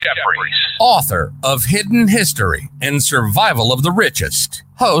Jeffries, author of Hidden History and Survival of the Richest,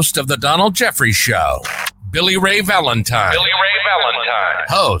 host of The Donald Jeffries Show. Billy Ray Valentine,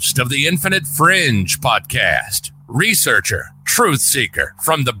 host of the Infinite Fringe podcast, researcher, truth seeker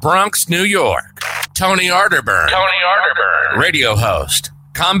from the Bronx, New York. Tony Arterburn, radio host,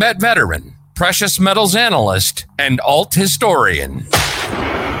 combat veteran, precious metals analyst, and alt historian.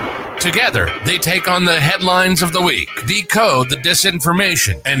 Together, they take on the headlines of the week, decode the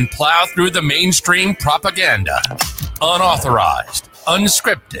disinformation, and plow through the mainstream propaganda. Unauthorized,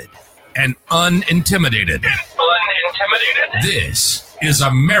 unscripted, and unintimidated. This is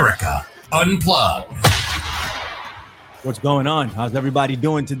America Unplugged. What's going on? How's everybody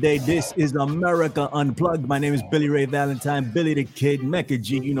doing today? This is America Unplugged. My name is Billy Ray Valentine, Billy the Kid, Mecca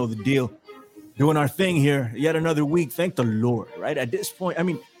G, you know the deal. Doing our thing here, yet another week. Thank the Lord, right? At this point, I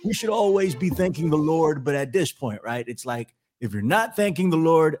mean, we should always be thanking the Lord, but at this point, right, it's like, if you're not thanking the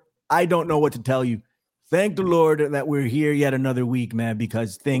Lord, I don't know what to tell you. Thank the Lord that we're here yet another week, man,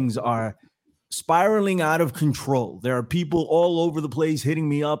 because things are spiraling out of control. There are people all over the place hitting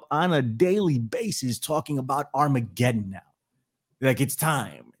me up on a daily basis talking about Armageddon now. Like, it's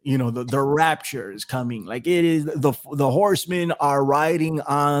time. You know, the rapture is coming. Like, it is, the horsemen are riding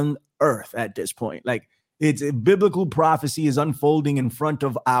on earth at this point. Like, it's biblical prophecy is unfolding in front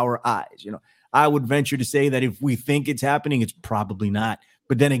of our eyes. You know, I would venture to say that if we think it's happening, it's probably not.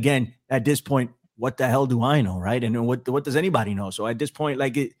 But then again, at this point, what the hell do I know, right? And what does anybody know? So at this point,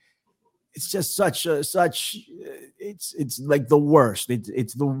 like, it's just it's like the worst.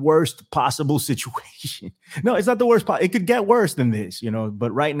 It's the worst possible situation. No, it's not the worst. It could get worse than this, you know.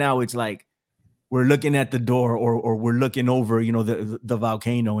 But right now, it's like we're looking at the door, or we're looking over, you know, the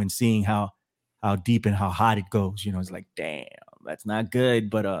volcano and seeing how deep and how hot it goes. You know, it's like, damn, that's not good.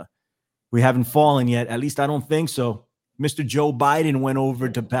 But we haven't fallen yet. At least I don't think so. Mr. Joe Biden went over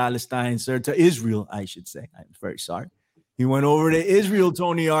to Palestine, sir, to Israel, I should say. I'm very sorry. He went over to Israel,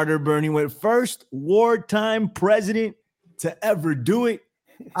 Tony Arterburn. He went first wartime president to ever do it.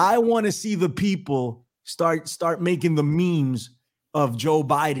 I want to see the people start making the memes of Joe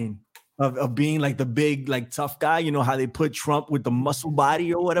Biden, of being like the big, like, tough guy. You know how they put Trump with the muscle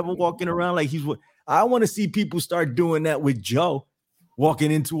body or whatever walking around like he's what. I want to see people start doing that with Joe, walking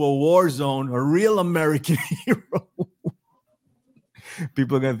into a war zone, a real American hero.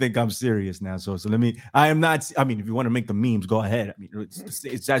 People are going to think I'm serious now. So I am not. I mean, if you want to make the memes, go ahead. I mean,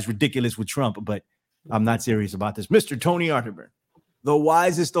 it's as ridiculous with Trump, but I'm not serious about this. Mr. Tony Arterburn, the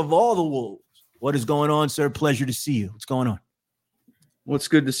wisest of all the wolves. What is going on, sir? Pleasure to see you. What's going on? Well, it's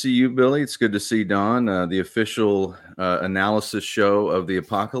good to see you, Billy. It's good to see Don, the official analysis show of the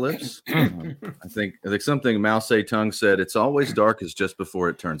apocalypse. I think something Mao Zedong said, it's always darkest just before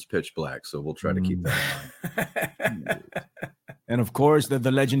it turns pitch black. So we'll try to keep that in mind. And of course,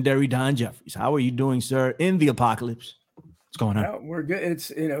 the legendary Don Jeffries. How are you doing, sir, in the apocalypse? What's going on? No, we're good.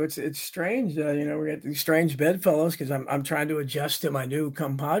 It's strange. We got these strange bedfellows because I'm trying to adjust to my new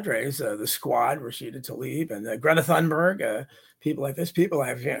compadres, the squad, Rashida Tlaib and Greta Thunberg, people like this. People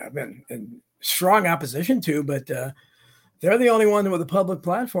I've been in strong opposition to, but they're the only one with a public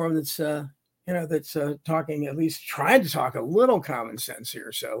platform that's talking, at least trying to talk a little common sense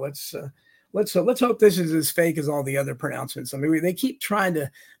here. So let's hope this is as fake as all the other pronouncements. I mean, they keep trying to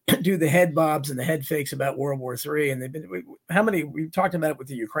do the head bobs and the head fakes about World War III, and we've talked about it with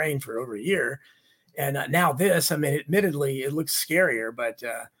the Ukraine for over a year, and now this. I mean, admittedly, it looks scarier, but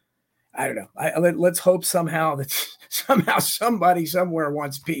I don't know. Let's hope somehow somebody somewhere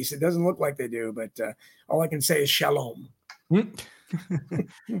wants peace. It doesn't look like they do, but all I can say is shalom.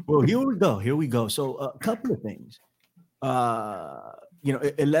 Well, here we go. So a couple of things.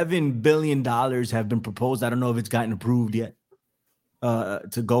 $11 billion have been proposed. I don't know if it's gotten approved yet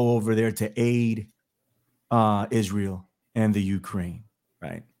to go over there to aid Israel and the Ukraine,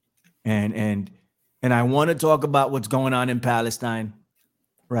 right? And I want to talk about what's going on in Palestine,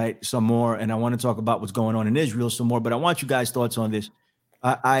 right, some more, and I want to talk about what's going on in Israel some more. But I want you guys' thoughts on this.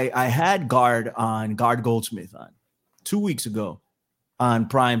 I had Guard Goldsmith on 2 weeks ago on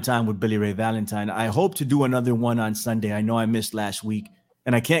Prime Time with Billy Ray Valentine. I hope to do another one on Sunday. I know I missed last week,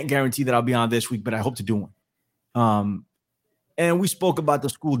 and I can't guarantee that I'll be on this week, but I hope to do one. And we spoke about the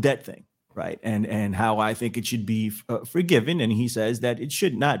school debt thing, right? And how I think it should be forgiven. And he says that it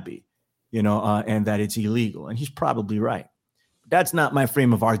should not be, and that it's illegal. And he's probably right. That's not my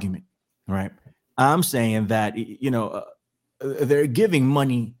frame of argument, right? I'm saying that, they're giving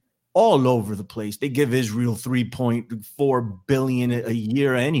money all over the place. They give Israel $3.4 billion a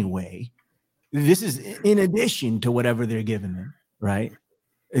year anyway. This is in addition to whatever they're giving them, right?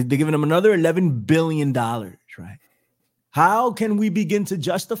 They're giving them another $11 billion, right? How can we begin to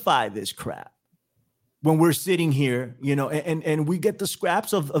justify this crap when we're sitting here, and we get the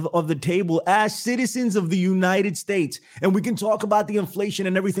scraps of the table as citizens of the United States, and we can talk about the inflation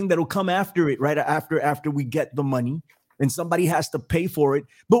and everything that'll come after it, right? After we get the money and somebody has to pay for it.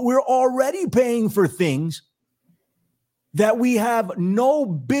 But we're already paying for things that we have no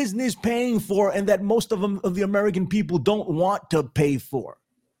business paying for and that most of the American people don't want to pay for,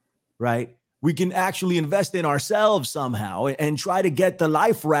 right? We can actually invest in ourselves somehow and try to get the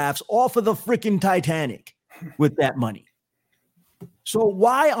life rafts off of the freaking Titanic with that money. So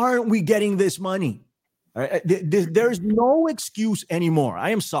why aren't we getting this money? There's no excuse anymore. I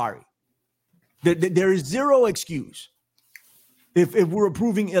am sorry. There is zero excuse. If we're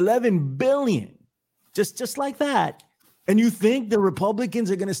approving 11 billion, just like that, and you think the Republicans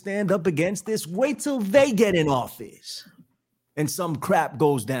are going to stand up against this, wait till they get in office and some crap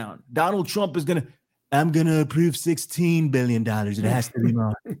goes down. Donald Trump is I'm going to approve $16 billion. It has to be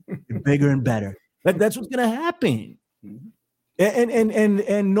more, bigger and better. That's what's going to happen.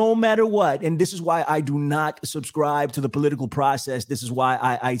 And no matter what, and this is why I do not subscribe to the political process. This is why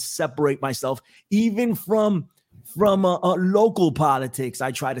I separate myself, even from local politics.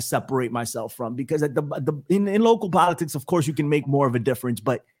 I try to separate myself from, because in local politics, of course, you can make more of a difference,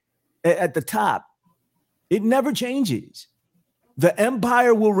 but at the top, it never changes. The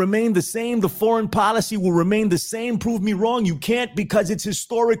empire will remain the same. The foreign policy will remain the same. Prove me wrong. You can't, because it's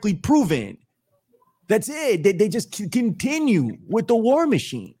historically proven. That's it. They just continue with the war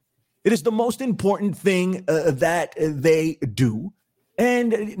machine. It is the most important thing that they do.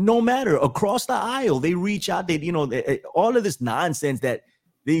 And no matter, across the aisle, they reach out. All of this nonsense that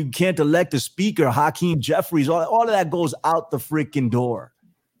they can't elect a speaker, Hakeem Jeffries, all of that goes out the freaking door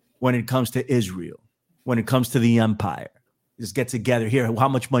when it comes to Israel, when it comes to the empire. Just get together here. How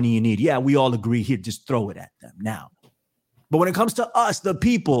much money you need? Yeah, we all agree here. Just throw it at them now. But when it comes to us, the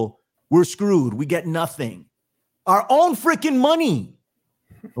people, we're screwed. We get nothing. Our own freaking money.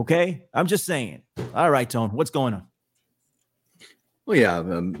 Okay? I'm just saying. All right, Tone, what's going on? Well, yeah,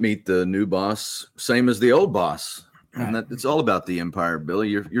 meet the new boss, same as the old boss. And it's all about the empire, Billy.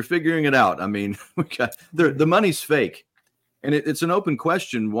 You're figuring it out. I mean, the money's fake. And it's an open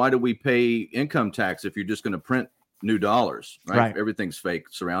question. Why do we pay income tax if you're just going to print new dollars, right? Everything's fake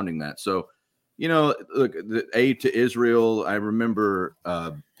surrounding that. So, look, the aid to Israel, I remember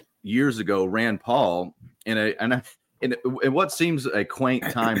years ago, Rand Paul, in what seems a quaint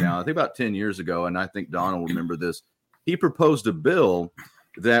time now, I think about 10 years ago, and I think Don will remember this, he proposed a bill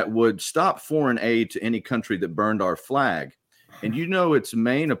that would stop foreign aid to any country that burned our flag. And its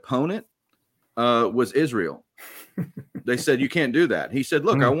main opponent was Israel. They said, you can't do that. He said,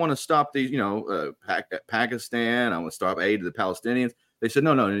 look, I want to stop these, Pakistan. I want to stop aid to the Palestinians. They said,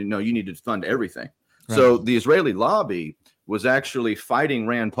 no, you need to fund everything. Right. So the Israeli lobby was actually fighting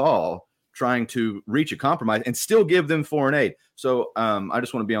Rand Paul, trying to reach a compromise and still give them foreign aid. So I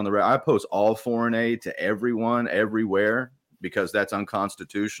just want to be on the record. I oppose all foreign aid to everyone, everywhere, because that's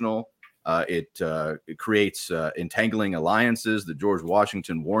unconstitutional. It creates entangling alliances that George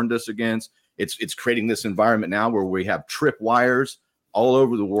Washington warned us against. It's creating this environment now where we have tripwires all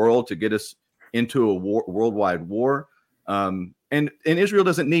over the world to get us into a worldwide war. And Israel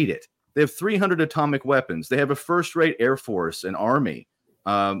doesn't need it. They have 300 atomic weapons. They have a first-rate air force and army.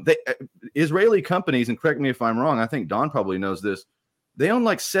 Israeli companies, and correct me if I'm wrong, I think Don probably knows this, they own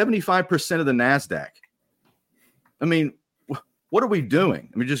like 75% of the NASDAQ. I mean, what are we doing?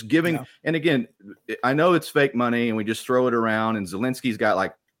 I mean, just giving. Yeah. And again, I know it's fake money and we just throw it around, and Zelensky's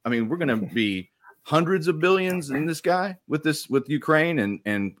got we're going to be hundreds of billions in this guy with Ukraine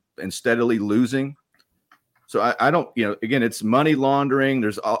and steadily losing. So I don't, again, it's money laundering.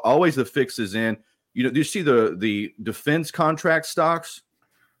 There's always the fixes in, do you see the defense contract stocks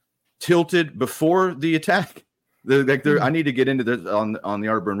tilted before the attack? I need to get into this on the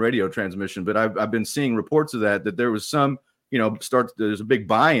Art Burn radio transmission, but I've been seeing reports of that there was some, there's a big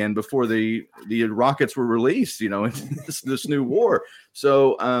buy-in before the rockets were released, in this new war.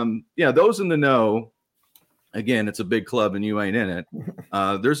 So, those in the know, again, it's a big club and you ain't in it.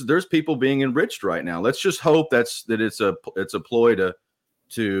 There's people being enriched right now. Let's just hope that it's a ploy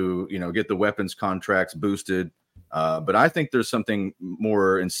to get the weapons contracts boosted. But I think there's something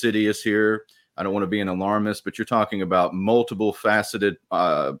more insidious here. I don't want to be an alarmist, but you're talking about multiple faceted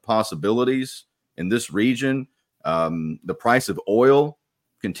possibilities in this region. The price of oil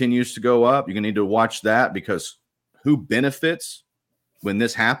continues to go up. You're going to need to watch that, because who benefits when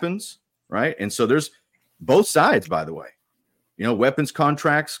this happens, right? And so there's both sides, by the way. Weapons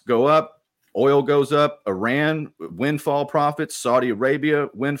contracts go up. Oil goes up, Iran, windfall profits, Saudi Arabia,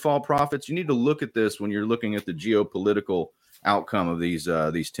 windfall profits. You need to look at this when you're looking at the geopolitical outcome of these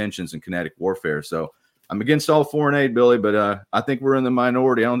tensions and kinetic warfare. So I'm against all foreign aid, Billy, but I think we're in the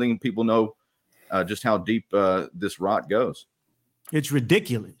minority. I don't think people know just how deep this rot goes. It's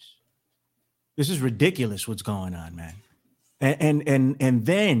ridiculous. This is ridiculous what's going on, man. And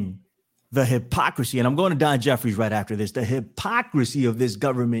then the hypocrisy, and I'm going to Don Jeffries right after this, the hypocrisy of this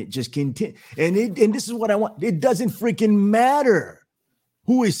government just continue. And this is what I want. It doesn't freaking matter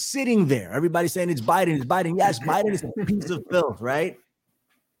who is sitting there. Everybody's saying it's Biden. It's Biden. Yes, Biden is a piece of filth, right?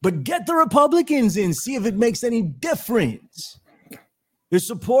 But get the Republicans in, see if it makes any difference. They're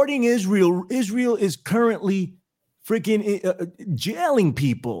supporting Israel. Israel is currently freaking jailing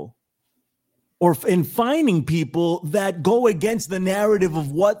people and fining people that go against the narrative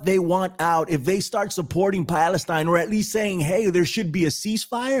of what they want out. If they start supporting Palestine, or at least saying, hey, there should be a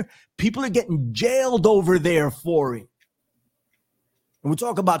ceasefire, people are getting jailed over there for it. And we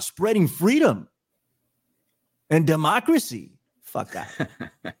talk about spreading freedom and democracy. Fuck that.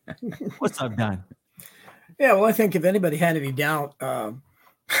 What's up, Don? Yeah, well, I think if anybody had any doubt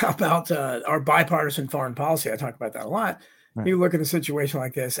about our bipartisan foreign policy, I talk about that a lot. Right. You look at a situation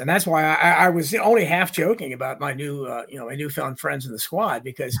like this, and that's why I was only half joking about my my newfound friends in the squad,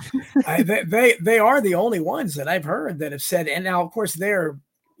 because they are the only ones that I've heard that have said. And now, of course, they're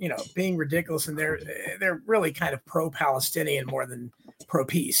being ridiculous, and they're really kind of pro-Palestinian more than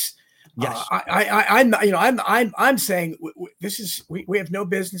pro-peace. Yes, I'm saying this is we have no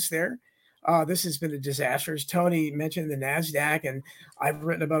business there. This has been a disaster. As Tony mentioned, the NASDAQ, and I've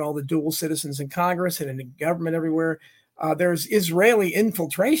written about all the dual citizens in Congress and in the government everywhere. There's Israeli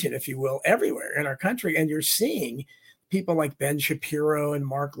infiltration, if you will, everywhere in our country. And you're seeing people like Ben Shapiro and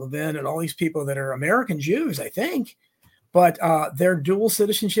Mark Levin and all these people that are American Jews, I think. But their dual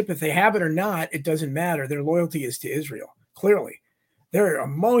citizenship, if they have it or not, it doesn't matter. Their loyalty is to Israel, clearly. They're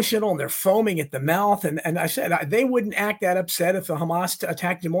emotional and they're foaming at the mouth. And I said they wouldn't act that upset if the Hamas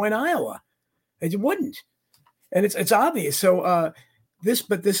attacked Des Moines, Iowa. They wouldn't. And it's obvious. So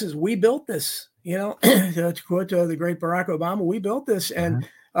we built this. To quote the great Barack Obama, we built this, and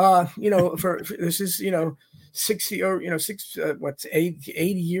for this is 60 or 80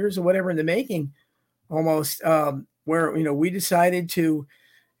 years or whatever in the making, almost, where we decided to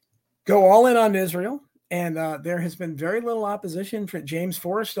go all in on Israel, and there has been very little opposition. For James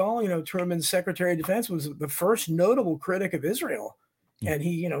Forrestal, Truman's Secretary of Defense, was the first notable critic of Israel. And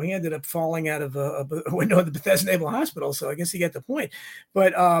he ended up falling out of a window at the Bethesda Naval Hospital. So I guess you get the point.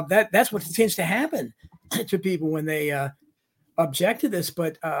 But that's what tends to happen to people when they object to this.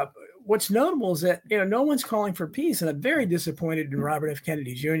 But what's notable is that no one's calling for peace, and I'm very disappointed in Robert F.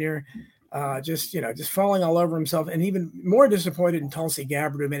 Kennedy Jr. Just falling all over himself, and even more disappointed in Tulsi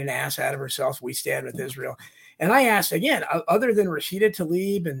Gabbard, who made an ass out of herself. We stand with Israel. And I asked again, other than Rashida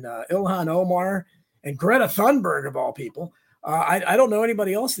Tlaib and Ilhan Omar and Greta Thunberg of all people. I don't know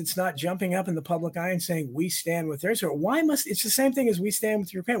anybody else that's not jumping up in the public eye and saying we stand with Israel. It's the same thing as we stand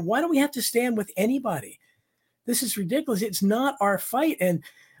with Ukraine. Why do we have to stand with anybody? This is ridiculous. It's not our fight. And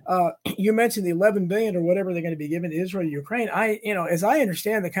you mentioned the 11 billion or whatever they're going to be given to Israel and Ukraine. As I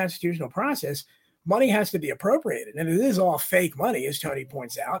understand the constitutional process, money has to be appropriated, and it is all fake money, as Tony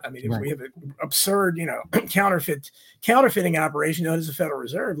points out. I mean, if we have an absurd, counterfeiting operation known as the Federal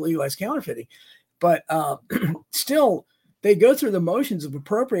Reserve, legalized counterfeiting, but still. They go through the motions of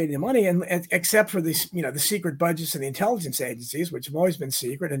appropriating the money, and except for the secret budgets of the intelligence agencies, which have always been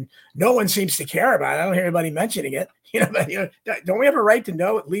secret, and no one seems to care about it. I don't hear anybody mentioning it. Don't we have a right to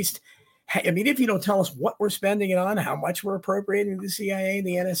know at least? I mean, if you don't tell us what we're spending it on, how much we're appropriating to the CIA,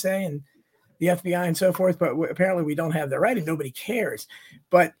 the NSA, and the FBI, and so forth, but apparently we don't have that right, and nobody cares.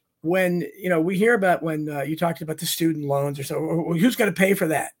 But when we hear about when you talked about the student loans or so, who's going to pay for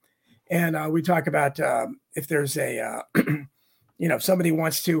that? And we talk about if there's a, if somebody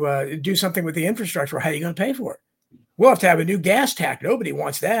wants to do something with the infrastructure, how are you going to pay for it? We'll have to have a new gas tax. Nobody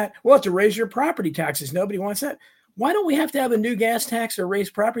wants that. We'll have to raise your property taxes. Nobody wants that. Why don't we have to have a new gas tax or raise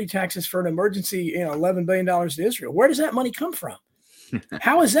property taxes for an emergency, $11 billion to Israel? Where does that money come from?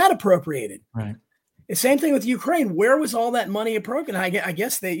 How is that appropriated? Right. The same thing with Ukraine. Where was all that money appropriated? I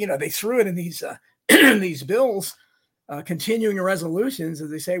guess they threw it in these these bills. Continuing resolutions, as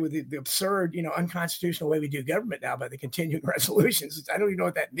they say, with the absurd, unconstitutional way we do government now by the continuing resolutions. I don't even know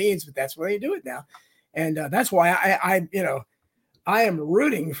what that means, but that's why they do it now. And that's why I am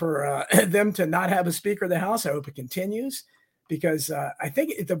rooting for them to not have a Speaker of the House. I hope it continues, because I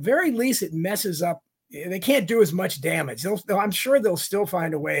think at the very least it messes up. They can't do as much damage. I'm sure they'll still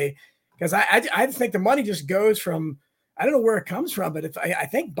find a way, because I think the money just goes from I don't know where it comes from, but if I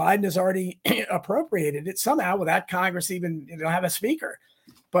think Biden has already appropriated it somehow without Congress even have a speaker.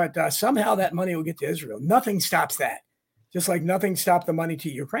 But somehow that money will get to Israel. Nothing stops that, just like nothing stopped the money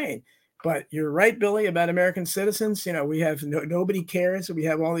to Ukraine. But you're right, Billy, about American citizens. We have nobody cares. We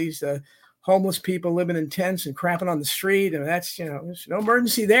have all these homeless people living in tents and crapping on the street. And that's, there's no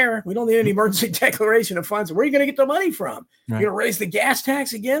emergency there. We don't need any emergency declaration of funds. Where are you going to get the money from? Right. You're going to raise the gas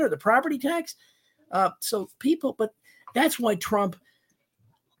tax again or the property tax? But that's why Trump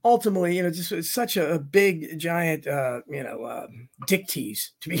ultimately, just it's such a big, giant, dick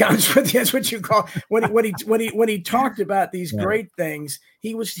tease. To be honest with you, that's what you call when he talked about these great things.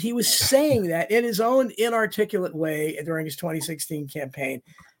 He was saying that in his own inarticulate way during his 2016 campaign.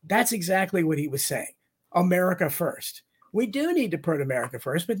 That's exactly what he was saying. America first. We do need to put America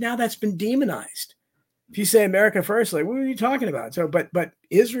first, but now that's been demonized. If you say America first, like, what are you talking about? So, but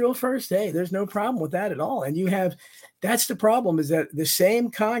Israel first, hey, there's no problem with that at all. And that's the problem, is that the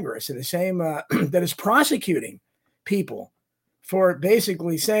same Congress and the same that is prosecuting people for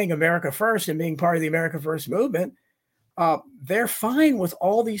basically saying America first and being part of the America First movement, they're fine with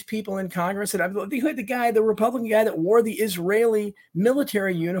all these people in Congress. And the Republican guy that wore the Israeli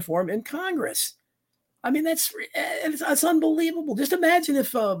military uniform in Congress. I mean, it's unbelievable. Just imagine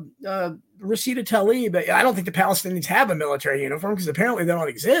if Rashida Tlaib, I don't think the Palestinians have a military uniform because apparently they don't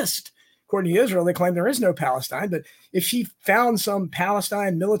exist. According to Israel, they claim there is no Palestine. But if she found some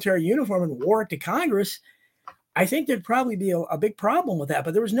Palestine military uniform and wore it to Congress, I think there'd probably be a big problem with that.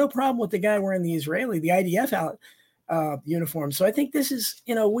 But there was no problem with the guy wearing the IDF uniform. So I think this is,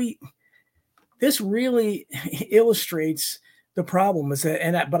 this really illustrates the problem.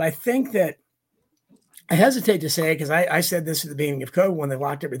 But I think that, I hesitate to say, because I said this at the beginning of COVID when they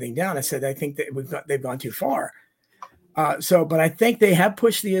locked everything down. I said I think that they've gone too far. But I think they have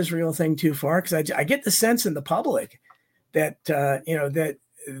pushed the Israel thing too far, because I get the sense in the public that that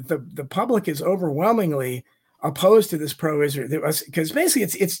the public is overwhelmingly opposed to this pro-Israel, because basically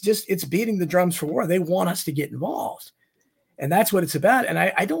it's beating the drums for war. They want us to get involved, and that's what it's about. And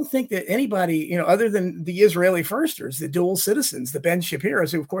I don't think that anybody other than the Israeli firsters, the dual citizens, the Ben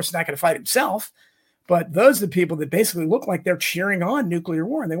Shapiro's, who of course is not going to fight himself. But those are the people that basically look like they're cheering on nuclear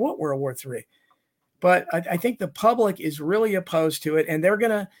war and they want World War III. But I think the public is really opposed to it, and they're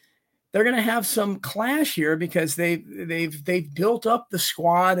gonna have some clash here because they've built up the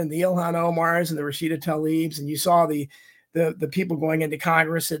Squad and the Ilhan Omars and the Rashida Tlaibs, and you saw the people going into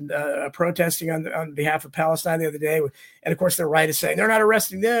Congress and protesting on behalf of Palestine the other day. And of course, their right is saying they're not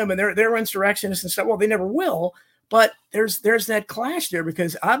arresting them and they're insurrectionists and stuff. Well, they never will. But there's that clash there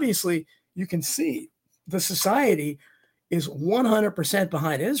because obviously you can see the society is 100%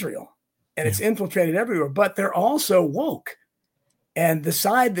 behind Israel, and it's infiltrated everywhere, but they're also woke. And the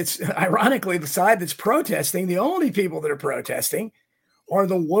side that's protesting, the only people that are protesting are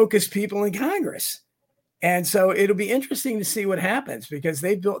the wokest people in Congress. And so it'll be interesting to see what happens, because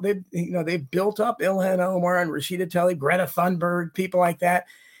they've built up Ilhan Omar and Rashida Tlaib, Greta Thunberg, people like that.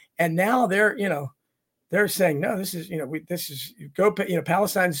 And now they're saying, no,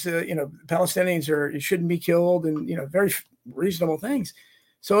 Palestinians shouldn't be killed, and, very reasonable things.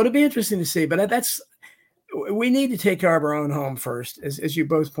 So it'll be interesting to see, but we need to take care of our own home first. As you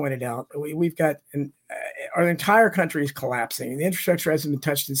both pointed out, we've got our entire country is collapsing. The infrastructure hasn't been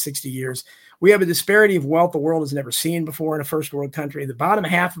touched in 60 years. We have a disparity of wealth the world has never seen before in a first world country. The bottom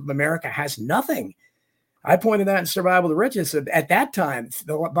half of America has nothing. I pointed that in Survival of the Richest. At that time,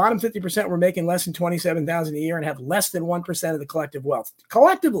 the bottom 50% were making less than $27,000 a year and have less than 1% of the collective wealth.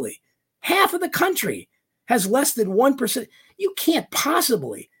 Collectively, half of the country has less than 1%. You can't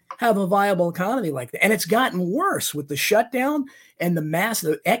possibly have a viable economy like that. And it's gotten worse with the shutdown and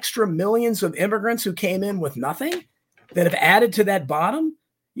the extra millions of immigrants who came in with nothing that have added to that bottom.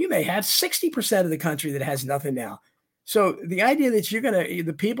 You may have 60% of the country that has nothing now. So the idea that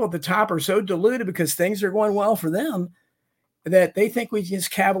the people at the top are so deluded because things are going well for them that they think we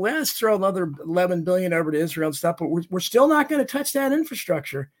just cavalier, let's throw another $11 billion over to Israel and stuff, but we're still not going to touch that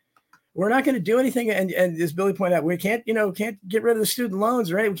infrastructure. We're not going to do anything. And as Billy pointed out, we can't get rid of the student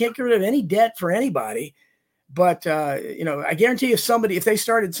loans, right? We can't get rid of any debt for anybody. But, I guarantee if they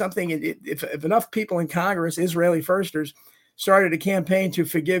started something, if enough people in Congress, Israeli firsters, started a campaign to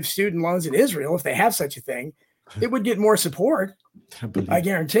forgive student loans in Israel, if they have such a thing, it would get more support. I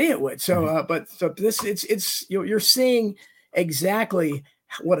guarantee it would. So, you're seeing exactly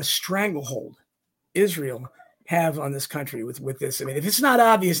what a stranglehold Israel have on this country with this. I mean, if it's not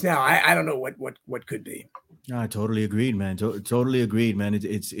obvious now, I don't know what could be. I totally agreed, man. Totally agreed, man.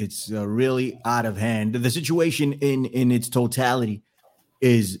 It's really out of hand. The situation in its totality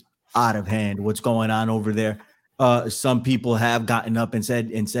is out of hand. What's going on over there? some people have gotten up and said,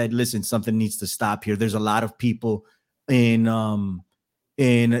 listen, something needs to stop here. There's a lot of people in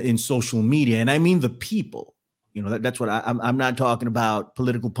social media, and I mean the people. That's what I'm not talking about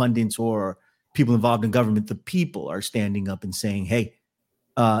political pundits or people involved in government. The people are standing up and saying, hey,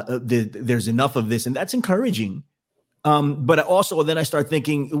 there's enough of this, and that's encouraging. But also then I start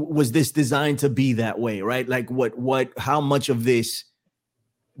thinking, was this designed to be that way, right? Like how much of this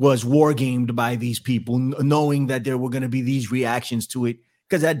was war gamed by these people, knowing that there were going to be these reactions to it?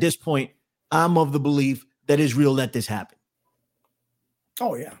 Because at this point, I'm of the belief that Israel let this happen.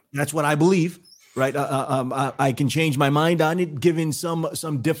 Oh yeah, that's what I believe. Right. I can change my mind on it, given some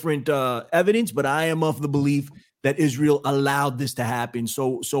different evidence, but I am of the belief that Israel allowed this to happen.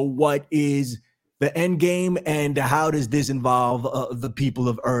 So what is the end game, and how does this involve the people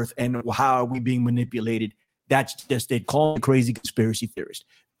of Earth, and how are we being manipulated? That's just it. Call me a crazy conspiracy theorist.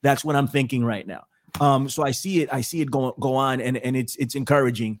 That's what I'm thinking right now. So I see it go on, and it's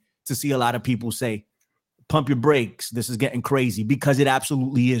encouraging to see a lot of people say, pump your brakes. This is getting crazy, because it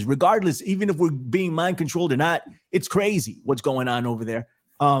absolutely is. Regardless, even if we're being mind controlled or not, it's crazy what's going on over there.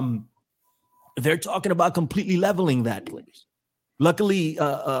 They're talking about completely leveling that place. Luckily,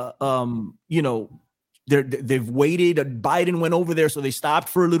 they've waited. Biden went over there, so they stopped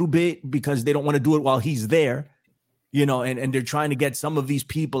for a little bit because they don't want to do it while he's there. And they're trying to get some of these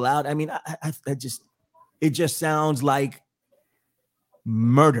people out. I mean, it just sounds like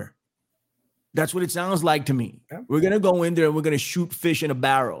murder. That's what it sounds like to me. Yeah. We're going to go in there and we're going to shoot fish in a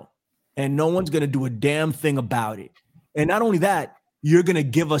barrel, and no one's going to do a damn thing about it. And not only that, you're going to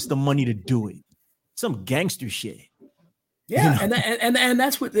give us the money to do it. Some gangster shit. Yeah. And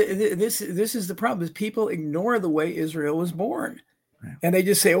that's what this is the problem, is people ignore the way Israel was born. Right. And they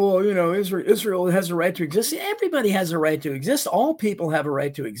just say, well, Israel has a right to exist. Everybody has a right to exist. All people have a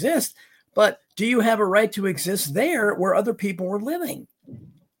right to exist. But do you have a right to exist there where other people were living?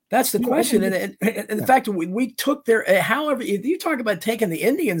 That's the question. And in fact, we took their, however, if you talk about taking the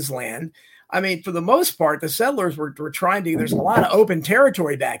Indians' land, I mean, for the most part, the settlers were trying to, there's a lot of open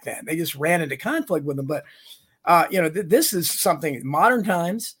territory back then. They just ran into conflict with them. But, this is something modern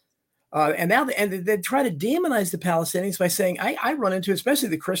times. And now they try to demonize the Palestinians by saying, I run into, especially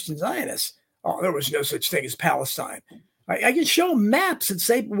the Christian Zionists, oh, there was no such thing as Palestine. I can show maps that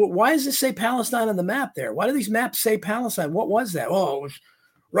say, why does it say Palestine on the map there? Why do these maps say Palestine? What was that? Oh, it was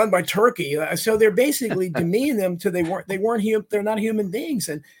run by Turkey. So they're basically demeaning them to they're not human beings.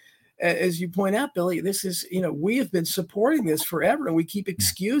 And as you point out, Billy, this is, we have been supporting this forever, and we keep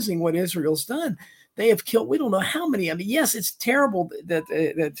excusing what Israel's done. They have killed, we don't know how many. I mean, yes, it's terrible that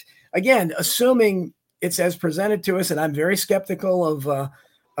again, assuming it's as presented to us, and I'm very skeptical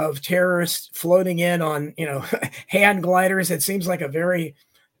of terrorists floating in on, hand gliders. It seems like a very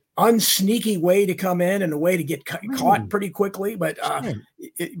unsneaky way to come in and a way to get caught pretty quickly. But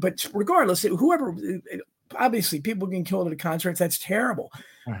but regardless, whoever, obviously people getting killed at a concert, that's terrible.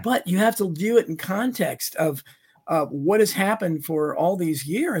 Right. But you have to view it in context of what has happened for all these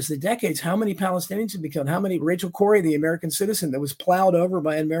years, the decades. How many Palestinians have been killed? How many? Rachel Corrie, the American citizen that was plowed over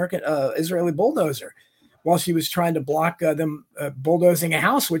by an Israeli bulldozer while she was trying to block them bulldozing a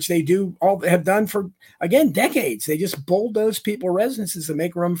house, which they have done for, again, decades. They just bulldoze people's residences to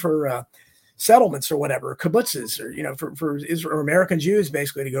make room for settlements or whatever, kibbutzes, or for Israel, or American Jews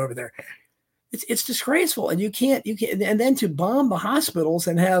basically to go over there. It's disgraceful, and you can't, and then to bomb the hospitals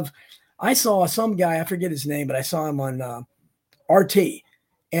and have. I saw some guy, I forget his name, but I saw him on RT.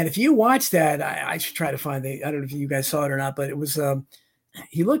 And if you watch that, I should try to find I don't know if you guys saw it or not, but it was,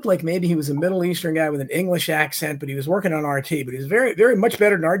 he looked like maybe he was a Middle Eastern guy with an English accent, but he was working on RT, but he was very, very much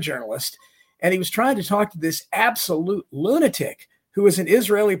better than our journalist. And he was trying to talk to this absolute lunatic who was an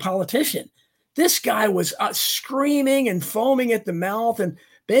Israeli politician. This guy was screaming and foaming at the mouth and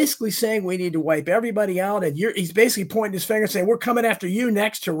basically saying we need to wipe everybody out. And he's basically pointing his finger saying, we're coming after you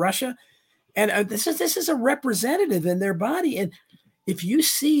next to Russia. And this is a representative in their body. And if you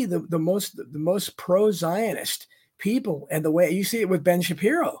see the most pro-Zionist people, and the way you see it with Ben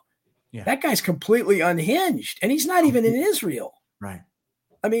Shapiro, that guy's completely unhinged, and he's not even in Israel. Right.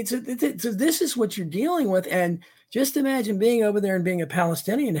 I mean, so this is what you're dealing with. And just imagine being over there and being a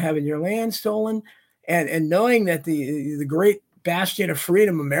Palestinian, having your land stolen, and knowing that the great bastion of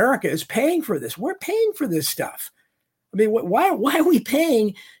freedom, America, is paying for this. We're paying for this stuff. I mean, why are we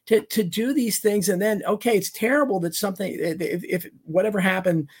paying to do these things? And then, okay, it's terrible that something, if whatever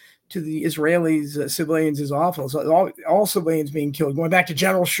happened to the Israelis, civilians is awful. So all civilians being killed, going back to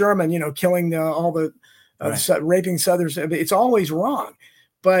General Sherman, killing all the raping Southerners. It's always wrong,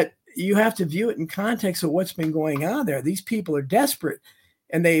 but you have to view it in context of what's been going on there. These people are desperate.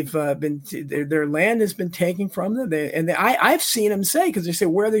 and they've been their land has been taken from them. I've seen them say, because they say,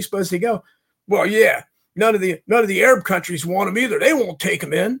 where are they supposed to go? Well, yeah, none of the Arab countries want them either. They won't take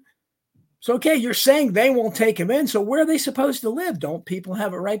them in. So, okay, you're saying they won't take them in. So where are they supposed to live? Don't people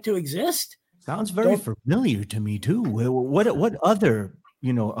have a right to exist? Sounds very familiar to me too. What other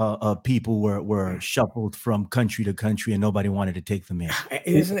people were shuffled from country to country and nobody wanted to take them in?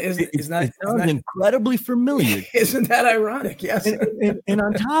 It sounds incredibly familiar. Isn't that ironic? Yes. And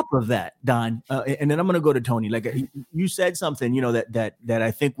on top of that, Don, and then I'm going to go to Tony. Like you said something, that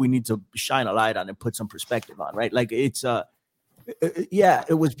I think we need to shine a light on and put some perspective on, right? Like it's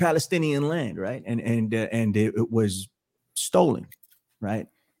it was Palestinian land, right? And it was stolen, right?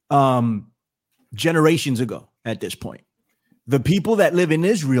 Generations ago at this point. The people that live in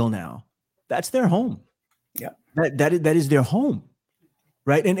Israel now, that's their home. Yeah. That is their home.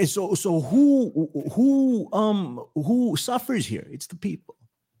 Right. And so who suffers here? It's the people.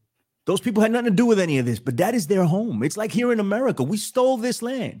 Those people had nothing to do with any of this, but that is their home. It's like here in America, we stole this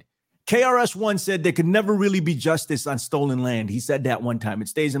land. KRS One said there could never really be justice on stolen land. He said that one time. It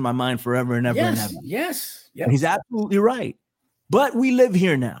stays in my mind forever and ever and ever. Yes. And he's absolutely right. But we live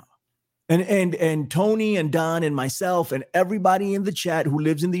here now. And Tony and Don and myself and everybody in the chat who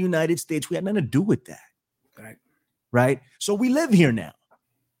lives in the United States, we had nothing to do with that. Right. So we live here now.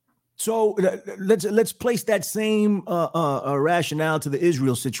 So let's place that same rationale to the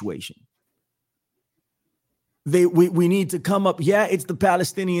Israel situation. We need to come up. Yeah, it's the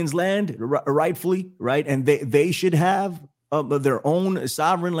Palestinians' land, rightfully, right? And they should have their own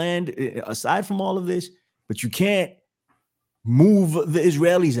sovereign land aside from all of this. But you can't move the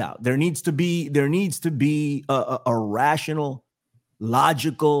Israelis out. There needs to be a rational,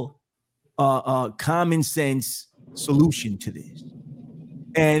 logical, common sense solution to this.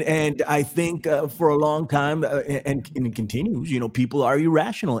 And I think for a long time, and it continues, people are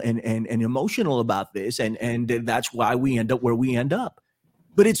irrational and emotional about this, and that's why we end up where we end up.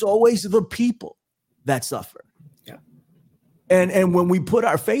 But it's always the people that suffer. And when we put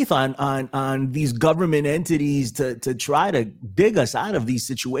our faith on these government entities to try to dig us out of these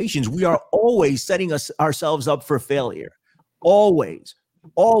situations, we are always setting ourselves up for failure. Always.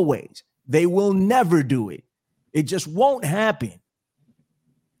 They will never do it. It just won't happen.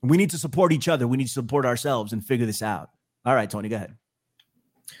 We need to support each other. We need to support ourselves and figure this out. All right, Tony, go ahead.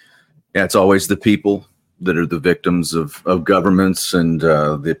 Yeah, it's always the people that are the victims of governments and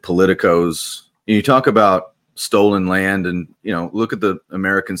the politicos. You talk about stolen land, and look at the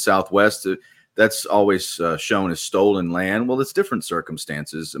American Southwest. That's always shown as stolen land. Well, it's different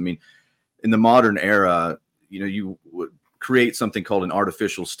circumstances. I mean, in the modern era, you would create something called an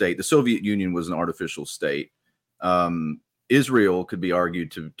artificial state. The Soviet Union was an artificial state. Israel could be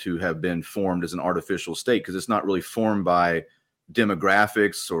argued to have been formed as an artificial state because it's not really formed by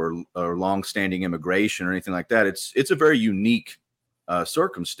demographics or long-standing immigration or anything like that. It's a very unique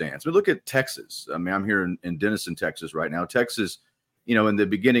circumstance. But look at Texas. I mean, I'm here in Denison, Texas right now. Texas, in the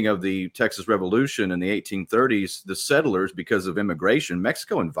beginning of the Texas Revolution in the 1830s, the settlers, because of immigration,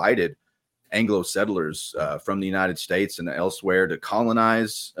 Mexico invited Anglo settlers from the United States and elsewhere to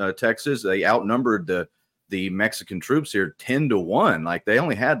colonize Texas. They outnumbered the Mexican troops here 10-1. Like they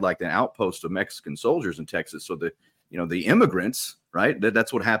only had like an outpost of Mexican soldiers in Texas. So the immigrants, right?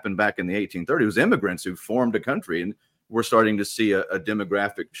 That's what happened back in the 1830s. It was immigrants who formed a country, and we're starting to see a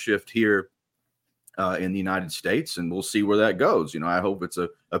demographic shift here in the United States, and we'll see where that goes. I hope it's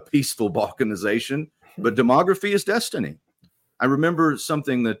a peaceful balkanization, but demography is destiny. I remember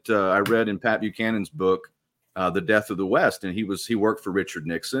something that I read in Pat Buchanan's book, The Death of the West, and he worked for Richard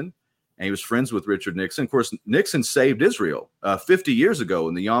Nixon, and he was friends with Richard Nixon. Of course, Nixon saved Israel 50 years ago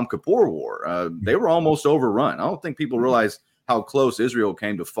in the Yom Kippur War. They were almost overrun. I don't think people realize how close Israel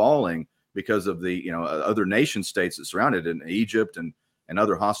came to falling because of the other nation states that surrounded it, in Egypt and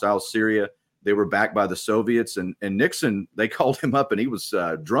other hostile Syria. They were backed by the Soviets, and Nixon, they called him up and he was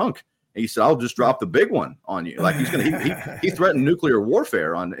drunk. And he said, "I'll just drop the big one on you." Like he threatened nuclear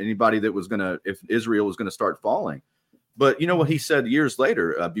warfare on anybody that was if Israel was gonna start falling. But you know what he said years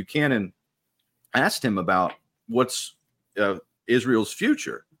later? Buchanan asked him about what's Israel's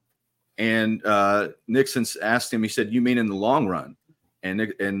future, and Nixon asked him. He said, "You mean in the long run?"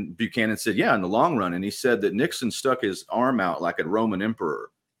 And Buchanan said, "Yeah, in the long run." And he said that Nixon stuck his arm out like a Roman emperor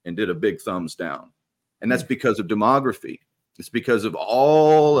and did a big thumbs down, and that's because of demography. It's because of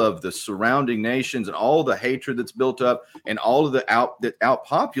all of the surrounding nations and all the hatred that's built up and all of the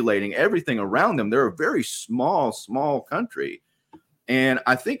outpopulating everything around them. They're a very small country. And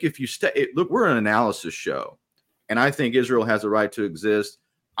I think if you look, we're an analysis show, and I think Israel has a right to exist.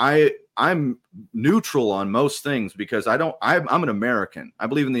 I I'm neutral on most things because I'm an American. I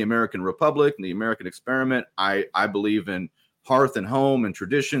believe in the American Republic and the American experiment. I believe in hearth and home and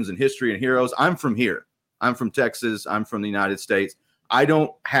traditions and history and heroes. I'm from here. I'm from Texas. I'm from the United States. I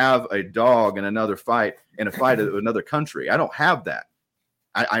don't have a dog in a fight of another country. I don't have that.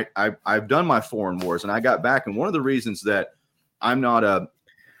 I've done my foreign wars and I got back. And one of the reasons that I'm not a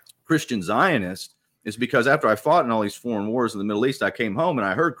Christian Zionist is because after I fought in all these foreign wars in the Middle East, I came home and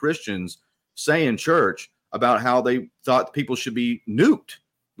I heard Christians say in church about how they thought people should be nuked.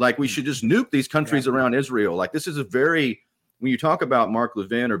 Like we should just nuke these countries around Israel. Like this is when you talk about Mark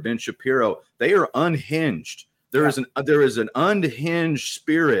Levin or Ben Shapiro, they are unhinged. There is an unhinged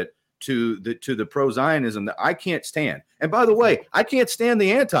spirit to the pro-Zionism that I can't stand. And by the way, I can't stand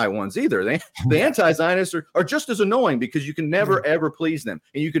the anti-ones either. The anti-Zionists are just as annoying because you can never ever please them,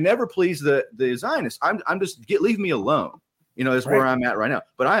 and you can never please the Zionists. I'm just leave me alone. Is where I'm at right now.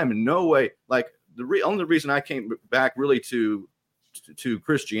 But I am in no way like only reason I came back really to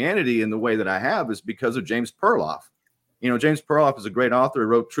Christianity in the way that I have is because of James Perloff. James Perloff is a great author. He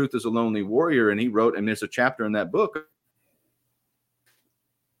wrote Truth is a Lonely Warrior, and there's a chapter in that book.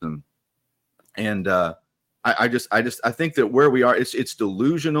 And I think that where we are, it's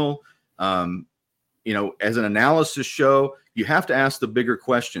delusional. As an analysis show, you have to ask the bigger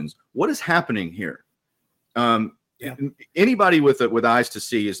questions. What is happening here? Anybody with eyes to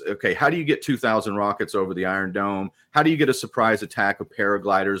see is okay. How do you get 2,000 rockets over the Iron Dome? How do you get a surprise attack of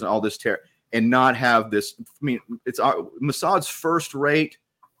paragliders and all this terror? And not have this. I mean, it's Mossad's first rate.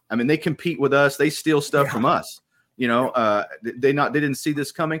 I mean, they compete with us. They steal stuff from us. They didn't see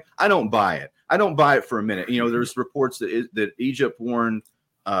this coming. I don't buy it. I don't buy it for a minute. There's reports that Egypt warned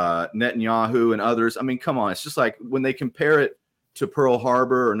Netanyahu and others. I mean, come on. It's just like when they compare it to Pearl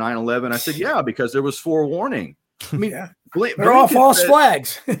Harbor or 9/11. I said, yeah, because there was forewarning. I mean, they're all false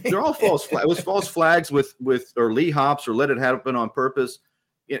flags. They're all false flags. It was false flags with Lee hops or let it happen on purpose.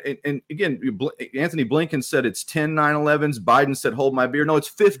 And again, Anthony Blinken said it's 10 9/11s. Biden said, hold my beer. No, it's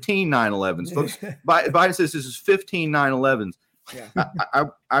 15 9/11s. Folks, Biden says this is 15 9/11s. Yeah.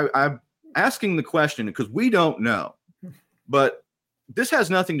 I'm asking the question because we don't know. But this has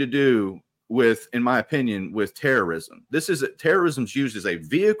nothing to do with, in my opinion, with terrorism. Terrorism's used as a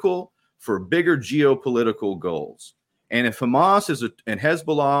vehicle for bigger geopolitical goals. And if Hamas and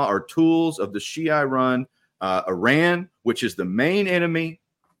Hezbollah are tools of the Shia-run Iran, which is the main enemy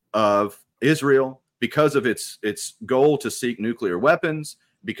of Israel because of its goal to seek nuclear weapons,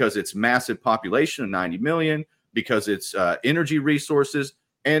 because its massive population of 90 million, because its energy resources.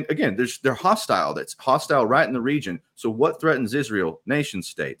 And again, they're hostile. That's hostile right in the region. So what threatens Israel? Nation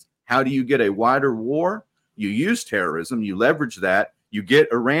states. How do you get a wider war? You use terrorism. You leverage that. You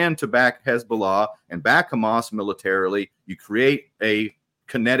get Iran to back Hezbollah and back Hamas militarily. You create a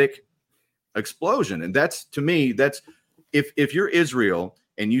kinetic explosion. And that's, to me, that's if you're Israel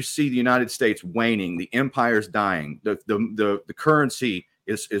and you see the United States waning, the empire's dying, the currency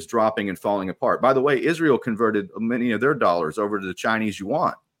is dropping and falling apart. By the way, Israel converted many of their dollars over to the Chinese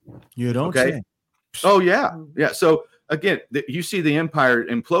yuan. You don't say. Oh, yeah. Yeah. So again, you see the empire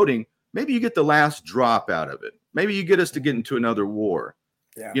imploding. Maybe you get the last drop out of it. Maybe you get us to get into another war.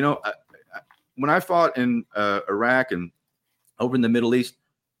 Yeah. When I fought in Iraq and over in the Middle East,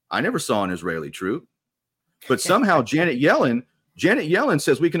 I never saw an Israeli troop. But somehow Janet Yellen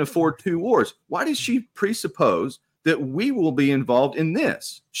says we can afford 2 wars. Why does she presuppose that we will be involved in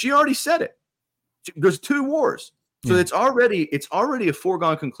this? She already said it. There's 2 wars. So it's already a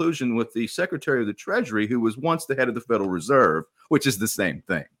foregone conclusion with the Secretary of the Treasury, who was once the head of the Federal Reserve, which is the same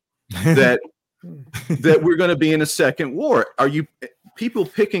thing, that we're going to be in a second war. Are you people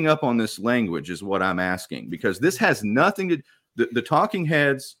picking up on this language is what I'm asking, because this has nothing to the talking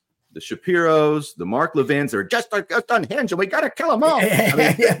heads, the Shapiros, the Mark Levins are just unhinged and we got to kill them all. I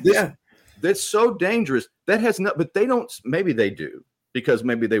mean, that's so dangerous. That has not, but they don't, maybe they do, because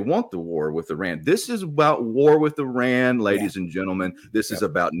maybe they want the war with Iran. This is about war with Iran, ladies and gentlemen. This is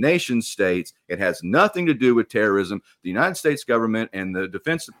about nation states. It has nothing to do with terrorism. The United States government and the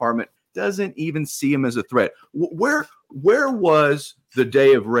Defense Department doesn't even see him as a threat. Where was the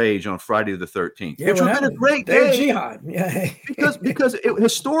day of rage on Friday the 13th? Yeah, which would have been a great day. Jihad. Yeah. because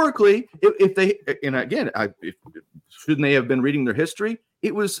historically, if they, and again, shouldn't they have been reading their history?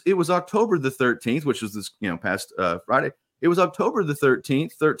 It was October the 13th, which was this, past Friday. It was October the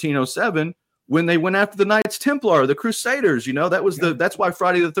 13th, 1307, when they went after the Knights Templar, the Crusaders. That's why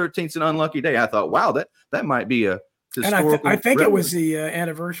Friday the 13th is an unlucky day. I thought, wow, that might be a And I think it was the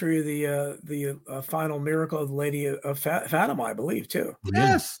anniversary of the final miracle of the Lady of Fatima, I believe, too.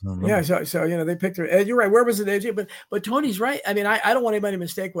 Yes. Yeah. So they picked her. And you're right. Where was it, AJ? But Tony's right. I mean, I don't want anybody to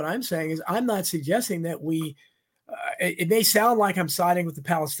mistake what I'm saying. Is I'm not suggesting that we. It may sound like I'm siding with the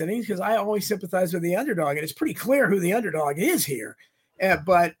Palestinians because I always sympathize with the underdog, and it's pretty clear who the underdog is here.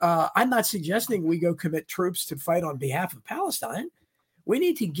 But I'm not suggesting we go commit troops to fight on behalf of Palestine. We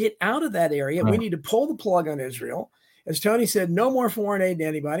need to get out of that area. Right. We need to pull the plug on Israel. As Tony said, no more foreign aid to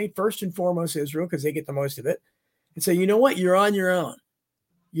anybody. First and foremost, Israel, because they get the most of it. And say, you know what? You're on your own.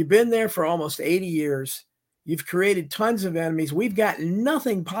 You've been there for almost 80 years. You've created tons of enemies. We've got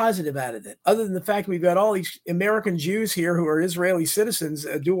nothing positive out of it, other than the fact we've got all these American Jews here who are Israeli citizens,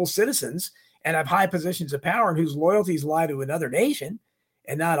 dual citizens, and have high positions of power and whose loyalties lie to another nation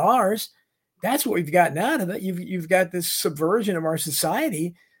and not ours. That's what we've gotten out of it. You've got this subversion of our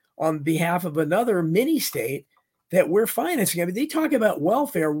society on behalf of another mini state that we're financing. I mean, they talk about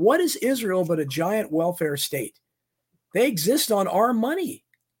welfare. What is Israel but a giant welfare state? They exist on our money.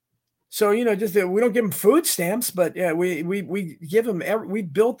 So, we don't give them food stamps, but yeah, we give them, we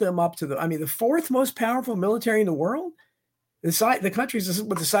built them up to the fourth most powerful military in the world. The country's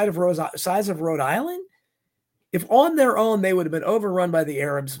with the size of Rhode Island. If on their own, they would have been overrun by the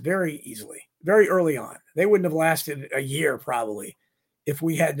Arabs very easily, very early on. They wouldn't have lasted a year probably if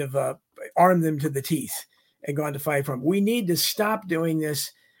we hadn't have armed them to the teeth and gone to fight for them. We need to stop doing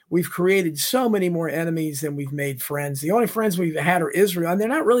this. We've created so many more enemies than we've made friends. The only friends we've had are Israel, and they're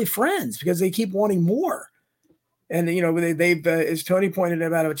not really friends because they keep wanting more. And, they've as Tony pointed out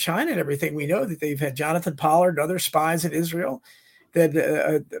about China and everything, we know that they've had Jonathan Pollard and other spies in Israel that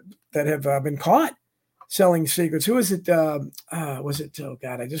have been caught selling secrets. Who is it? Was it? Oh,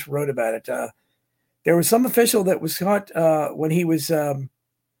 God, I just wrote about it. There was some official that was caught when he was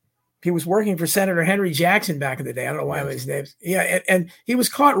working for Senator Henry Jackson back in the day. I don't know why his name. Yeah, and he was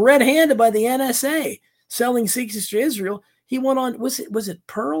caught red-handed by the NSA selling secrets to Israel. He went on. Was it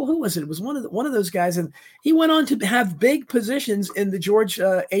Pearl? Who was it? It was one of those guys, and he went on to have big positions in the George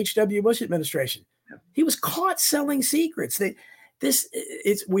H.W. Bush administration. He was caught selling secrets.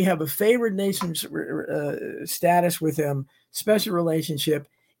 We have a favored nation status with them, special relationship.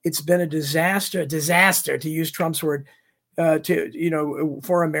 It's been a disaster to use Trump's word.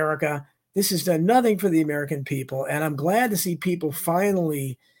 For America, this has done nothing for the American people, and I'm glad to see people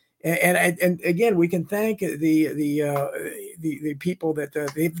finally. And again, we can thank the people that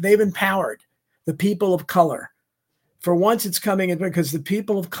they've empowered, the people of color. For once, it's coming in because the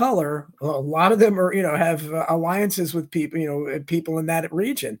people of color, a lot of them are have alliances with people in that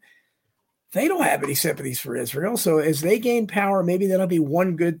region. They don't have any sympathies for Israel. So as they gain power, maybe that'll be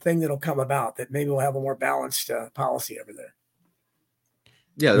one good thing that'll come about, that maybe we'll have a more balanced policy over there.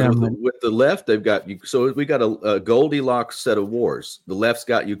 Yeah, with the left, they've got you. So we got a Goldilocks set of wars. The left's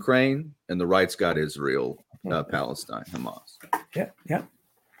got Ukraine, and the right's got Israel, Palestine, Hamas. Yeah.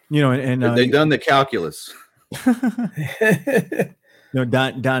 And they've done the calculus.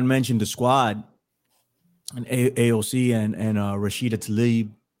 Don mentioned the squad, and AOC and Rashida Tlaib.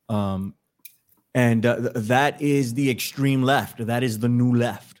 And that is the extreme left. That is the new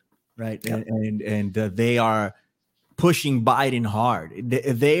left, right? Yep. And they are pushing Biden hard.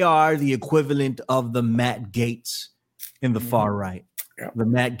 They are the equivalent of the Matt Gaetz in the far right, the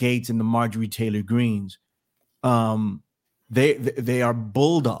Matt Gaetz and the Marjorie Taylor Greens. They are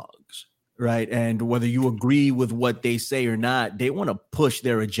bulldogs, right? And whether you agree with what they say or not, they want to push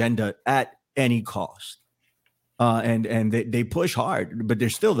their agenda at any cost. And they push hard, but they're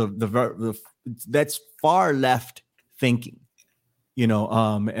still the that's far left thinking,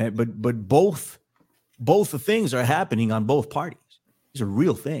 but both the things are happening on both parties. These are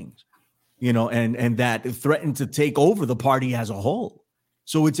real things, and that threaten to take over the party as a whole.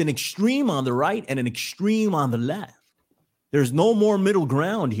 So it's an extreme on the right and an extreme on the left. There's no more middle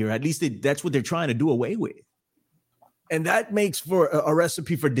ground here. At least that's what they're trying to do away with. And that makes for a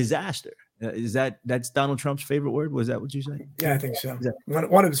recipe for disaster. That's Donald Trump's favorite word? Was that what you said? Yeah, I think so.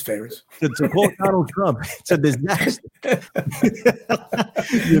 One of his favorites. To quote Donald Trump, it's a disaster.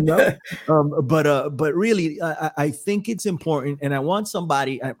 But really, I think it's important, and I want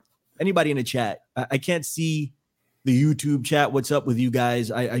anybody in the chat. I can't see the YouTube chat. What's up with you guys?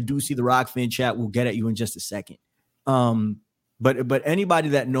 I do see the Rockfin chat. We'll get at you in just a second. But anybody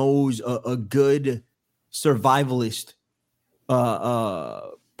that knows a good survivalist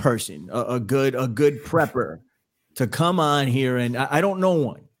person, a good prepper to come on here, and I don't know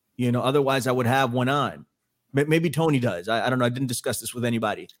one, otherwise I would have one on. Maybe Tony does. I don't know. I didn't discuss this with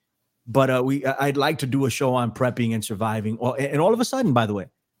anybody, but I'd like to do a show on prepping and surviving. And all of a sudden, by the way,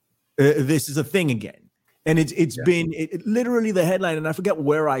 this is a thing again. And it's been literally the headline, and I forget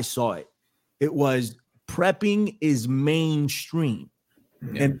where I saw it. It was prepping is mainstream.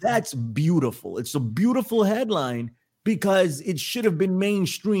 Yeah. And that's beautiful. It's a beautiful headline because it should have been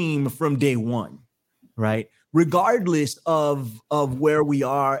mainstream from day one, right? Regardless of where we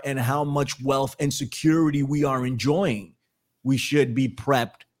are and how much wealth and security we are enjoying, we should be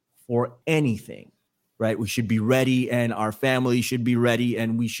prepped for anything, right? We should be ready, and our family should be ready,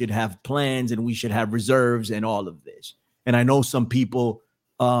 and we should have plans, and we should have reserves and all of this. And I know some people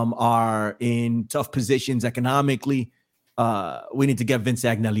are in tough positions economically. We need to get Vince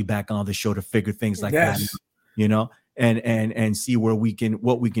Agnelli back on the show to figure things like that, you know, and see what we can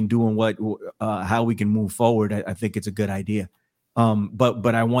do and how we can move forward. I think it's a good idea.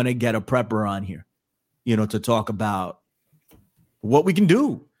 But I want to get a prepper on here, you know, to talk about what we can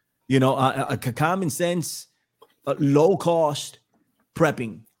do, you know, a common sense, low cost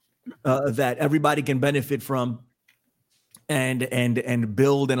prepping that everybody can benefit from. And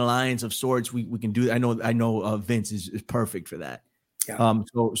build an alliance of sorts. We can do. I know Vince is perfect for that. Yeah.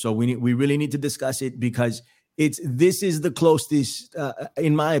 So we really need to discuss it because this is the closest,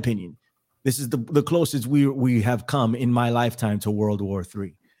 in my opinion, this is the closest we have come in my lifetime to World War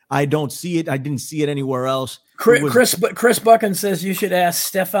III. I don't see it. I didn't see it anywhere else. Chris Buchan says you should ask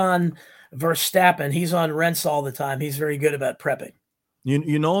Stefan Verstappen. He's on rents all the time. He's very good about prepping.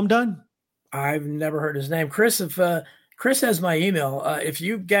 You know him, Don? I've never heard his name. Chris has my email. If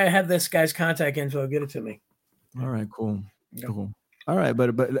you have this guy's contact info, get it to me. All right, cool. Cool. All right,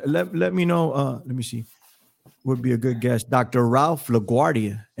 but let me know. Let me see. Would be a good guest. Dr. Ralph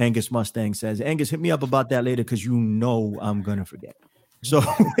LaGuardia, Angus Mustang says. Angus, hit me up about that later because you know I'm gonna forget. So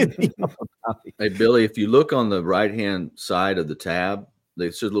hey Billy, if you look on the right-hand side of the tab,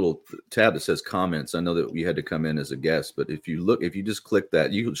 there's a little tab that says comments. I know that you had to come in as a guest, but if you just click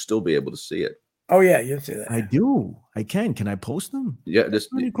that, you'll still be able to see it. Oh yeah, you can see that. I do. I can. Can I post them? Yeah,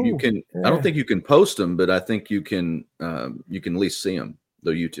 cool. You can. Yeah. I don't think you can post them, but I think you can. You can at least see them.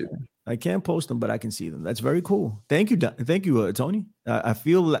 They're YouTube. I can't post them, but I can see them. That's very cool. Thank you, Tony. I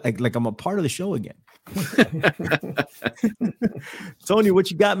feel like I'm a part of the show again. Tony,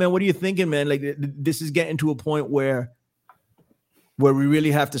 what you got, man? What are you thinking, man? Like this is getting to a point where we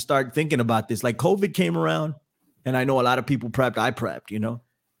really have to start thinking about this. Like COVID came around, and I know a lot of people prepped. I prepped, you know.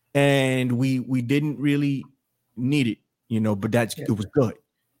 And we didn't really need it, you know, but it was good,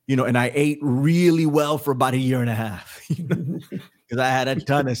 you know, and I ate really well for about a year and a half, you know, because I had a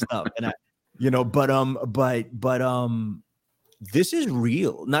ton of stuff and but this is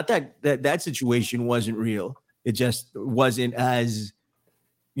real. Not that situation wasn't real. It just wasn't as,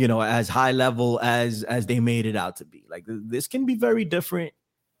 you know, as high level as they made it out to be. Like this can be very different.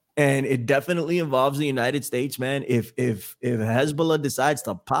 And it definitely involves the United States, man. If Hezbollah decides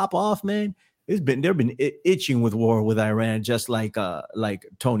to pop off, man, they've been itching with war with Iran, just like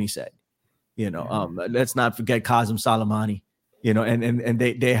Tony said. You know, let's not forget Qasem Soleimani. You know, and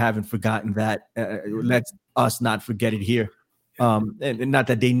they haven't forgotten that. Let's us not forget it here. And not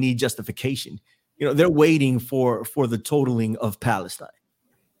that they need justification. You know, they're waiting for the totaling of Palestine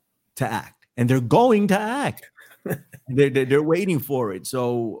to act, and they're going to act. They're waiting for it.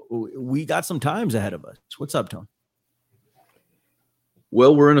 So we got some times ahead of us. What's up, Tom?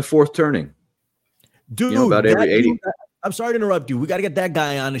 Well, we're in a fourth turning. Dude, about every 80. I'm sorry to interrupt you. We got to get that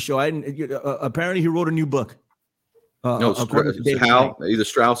guy on the show. Apparently he wrote a new book. No, Hal, either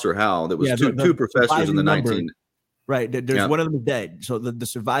Strauss or Hal. That was two professors in the 19. Right. There's one of them is dead. So the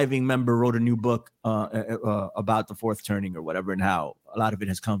surviving member wrote a new book about the fourth turning or whatever, and how a lot of it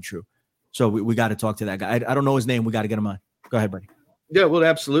has come true. So we got to talk to that guy. I don't know his name. We got to get him on. Go ahead, buddy. Yeah, well,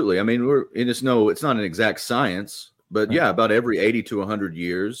 absolutely. I mean, it's not an exact science, but right. About every 80 to 100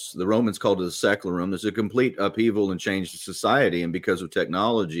 years, the Romans called it the secularum. There's a complete upheaval and change to society. And because of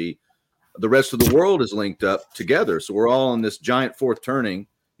technology, the rest of the world is linked up together. So we're all on this giant fourth turning.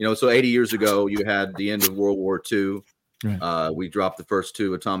 You know, so 80 years ago, you had the end of World War II. Right. We dropped the first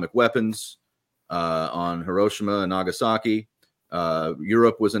 2 atomic weapons on Hiroshima and Nagasaki.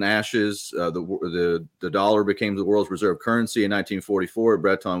 Europe was in ashes. The dollar became the world's reserve currency in 1944 at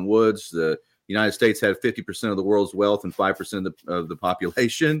Bretton Woods. The United States had 50% of the world's wealth and 5% of the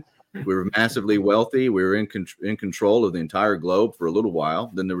population. We were massively wealthy. We were in control of the entire globe for a little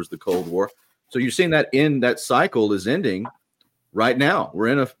while. Then there was the Cold War. So you're seeing that cycle is ending right now. We're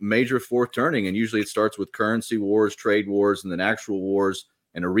in a major fourth turning, and usually it starts with currency wars, trade wars, and then actual wars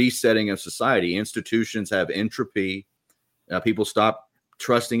and a resetting of society. Institutions have entropy. People stop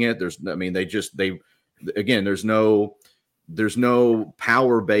trusting it. There's no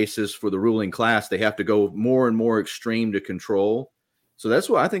power basis for the ruling class. They have to go more and more extreme to control. So that's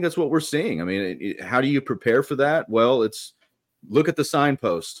what I think. That's what we're seeing. I mean, how do you prepare for that? Well, it's look at the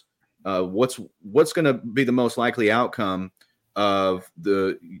signpost. What's going to be the most likely outcome of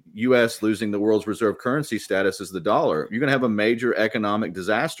the U.S. losing the world's reserve currency status is the dollar? You're going to have a major economic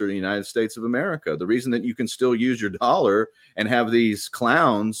disaster in the United States of America. The reason that you can still use your dollar and have these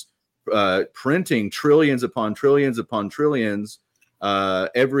clowns printing trillions upon trillions upon trillions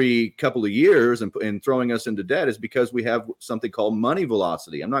every couple of years and throwing us into debt is because we have something called money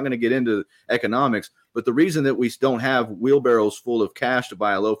velocity. I'm not going to get into economics, but the reason that we don't have wheelbarrows full of cash to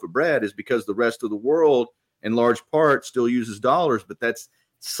buy a loaf of bread is because the rest of the world, in large part, still uses dollars, but that's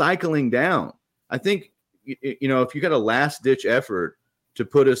cycling down. I think, if you got a last ditch effort to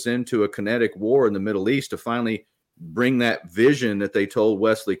put us into a kinetic war in the Middle East to finally bring that vision that they told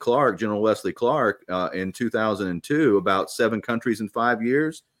General Wesley Clark in 2002 about 7 countries in 5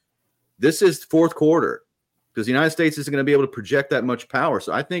 years, this is fourth quarter because the United States isn't going to be able to project that much power.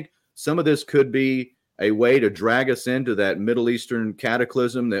 So I think some of this could be a way to drag us into that Middle Eastern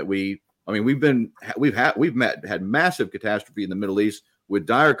cataclysm that we've had massive catastrophe in the Middle East with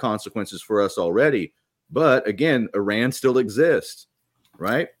dire consequences for us already. But again, Iran still exists,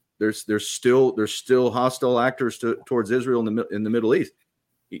 right? There's still hostile actors towards Israel in the Middle East.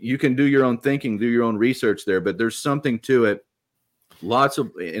 You can do your own thinking, do your own research there, but there's something to it.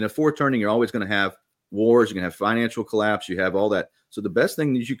 In a fourth turning, you're always going to have wars. You're going to have financial collapse. You have all that. So the best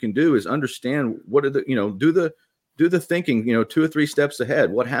thing that you can do is understand what are the, do the thinking, 2 or 3 steps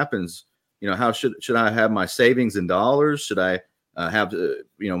ahead. What happens? How should I have my savings in dollars? Should I have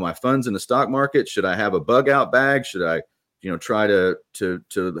my funds in the stock market? Should I have a bug out bag? Should I try to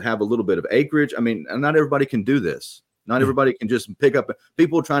have a little bit of acreage? I mean, not everybody can do this. Not everybody can just pick up.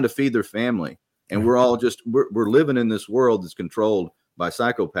 People trying to feed their family, and we're all we're living in this world that's controlled by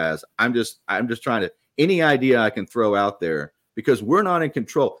psychopaths. I'm just trying to any idea I can throw out there because we're not in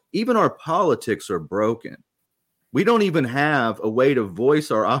control. Even our politics are broken. We don't even have a way to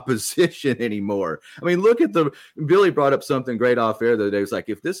voice our opposition anymore. I mean, look at Billy brought up something great off air the other day. It's like,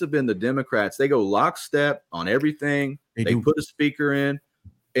 if this had been the Democrats, they go lockstep on everything. They put a speaker in,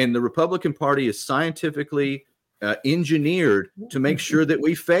 and the Republican Party is scientifically engineered to make sure that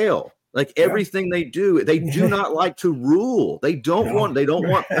we fail. Like everything they do not like to rule. They don't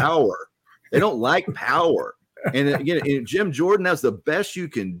want power. They don't like power. And again, Jim Jordan, that's the best you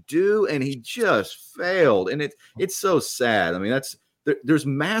can do, and he just failed. And it's so sad. I mean, there's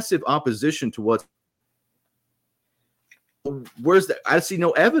massive opposition to where's that? I see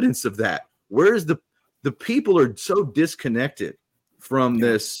no evidence of that. Where's the people are so disconnected from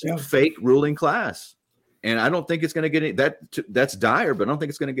this fake ruling class, and I don't think it's going to get that's dire, but I don't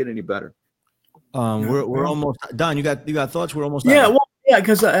think it's going to get any better. We're almost done. You got thoughts? We're almost done. Yeah,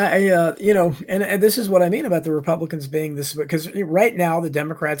 because and this is what I mean about the Republicans being this, because right now the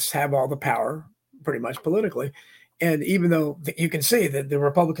Democrats have all the power pretty much politically. And even though you can see that the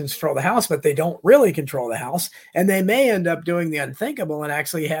Republicans control the House, but they don't really control the House, and they may end up doing the unthinkable and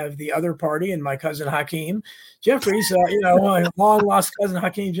actually have the other party and my cousin Hakeem Jeffries, long lost cousin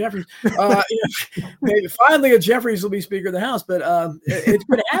Hakeem Jeffries. Maybe finally a Jeffries will be Speaker of the House, but it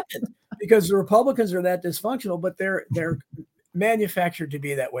could happen because the Republicans are that dysfunctional, but they're manufactured to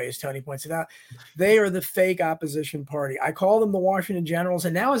be that way, as Tony points it out. They are the fake opposition party. I call them the Washington Generals,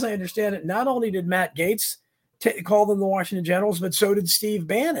 and now, as I understand it, not only did Matt Gaetz call them the Washington Generals, but so did Steve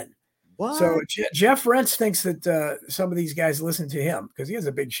Bannon. What? So Jeff Rentz thinks that some of these guys listen to him because he has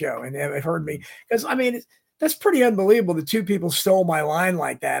a big show and have heard me. Because I mean, that's pretty unbelievable that 2 people stole my line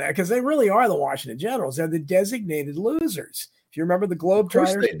like that, because they really are the Washington Generals. They're the designated losers. If you remember the Globetrotters, of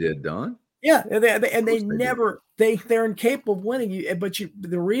course they did, Don. Yeah, they're incapable of winning. But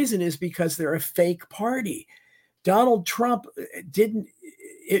the reason is because they're a fake party. Donald Trump didn't.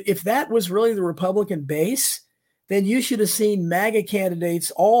 If that was really the Republican base, then you should have seen MAGA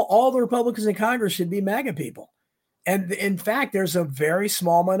candidates. All the Republicans in Congress should be MAGA people. And in fact, there's a very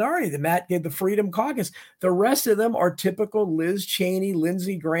small minority. The Freedom Caucus. The rest of them are typical Liz Cheney,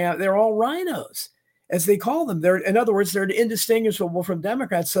 Lindsey Graham. They're all rhinos, as they call them. In other words, they're indistinguishable from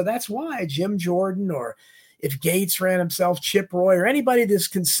Democrats. So that's why Jim Jordan, or if Gates ran himself, Chip Roy, or anybody that's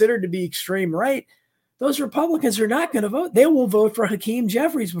considered to be extreme right, those Republicans are not going to vote. They will vote for Hakeem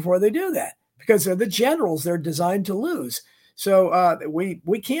Jeffries before they do that, because they're the generals. They're designed to lose. So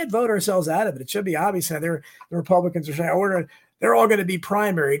we can't vote ourselves out of it. It should be obvious that the Republicans are saying, they're all going to be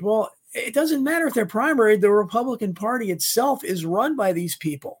primaried. Well, it doesn't matter if they're primaried. The Republican Party itself is run by these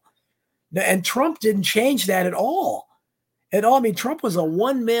people. And Trump didn't change that at all. I mean, Trump was a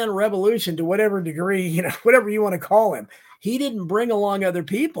one-man revolution to whatever degree, whatever you want to call him. He didn't bring along other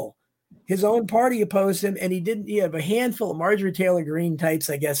people. His own party opposed him, and he have a handful of Marjorie Taylor Greene types,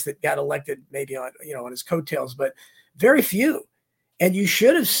 I guess, that got elected maybe on his coattails, but very few. And you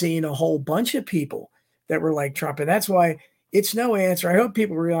should have seen a whole bunch of people that were like Trump. And that's why it's no answer. I hope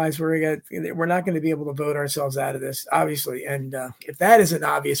people realize we're not going to be able to vote ourselves out of this, obviously. And if that isn't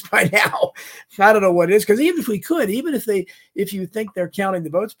obvious by now, I don't know what it is. Because even if we could, if you think they're counting the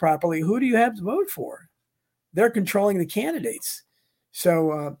votes properly, who do you have to vote for? They're controlling the candidates.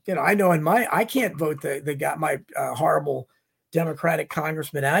 So, I know I can't vote the guy, my horrible Democratic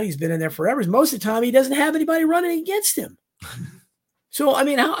congressman out. He's been in there forever. Most of the time, he doesn't have anybody running against him. So,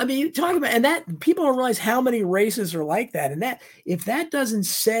 you talk about, and that people don't realize how many races are like that. And that, if that doesn't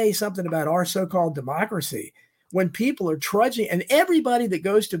say something about our so-called democracy, when people are trudging, and everybody that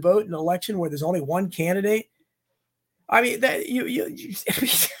goes to vote in an election where there's only one candidate,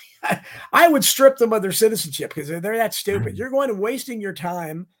 I would strip them of their citizenship because they're that stupid. You're going and wasting your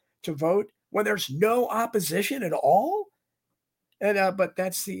time to vote when there's no opposition at all. And but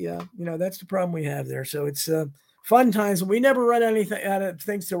that's the that's the problem we have there. So it's fun times. We never run anything out of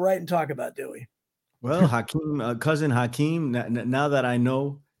things to write and talk about, do we? Well, Hakeem, cousin Hakeem. Now that I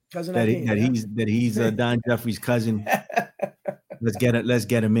know that he's Don Jeffrey's cousin. Let's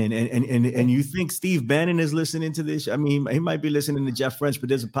get him in. And you think Steve Bannon is listening to this? I mean, he might be listening to Jeff French, but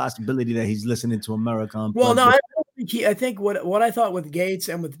there's a possibility that he's listening to America Unplugged. Well, no, I think what I thought with Gates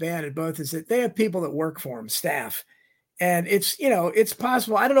and with Bannon both is that they have people that work for him, staff. And it's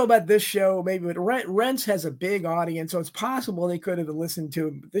possible. I don't know about this show, maybe, but Rents has a big audience, so it's possible they could have listened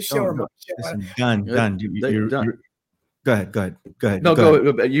to this show. Or Done. Go ahead. No,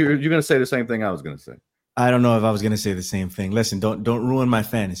 go. You're going to say the same thing I was going to say. I don't know if I was going to say the same thing. Listen, don't ruin my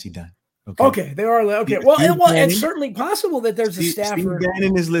fantasy, Don. Okay, they are. Okay, well, it's certainly possible that there's a staffer. Steve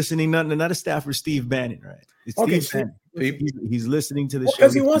Bannon is listening. Not a staffer, Steve Bannon, right? It's Steve Bannon. He's listening to the show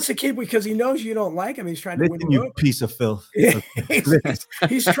because he wants to keep, because he knows you don't like him. He's trying to win you over. Piece of filth.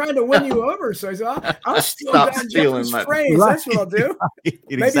 He's trying to win you over. So he's I'll steal Don Jeffrey's phrase. Right. That's what I'll do.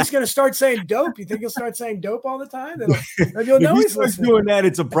 Exactly. Maybe he's going to start saying dope. You think he'll start saying dope all the time? Then you'll know he's listening. Doing that,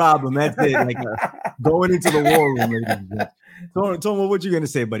 it's a problem. That's it. Like going into the war room. Tom, what you going to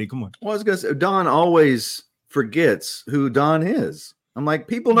say, buddy? Come on. Well, I was going to say, Don always forgets who Don is. I'm like,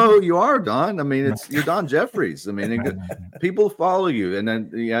 people know who you are, Don. I mean, you're Don Jeffries. I mean, people follow you, and then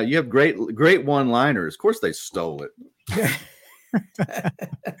you have great one-liners. Of course, they stole it.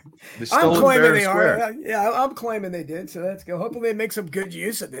 I'm claiming they are. Yeah, I'm claiming they did. So let's go. Hopefully, they make some good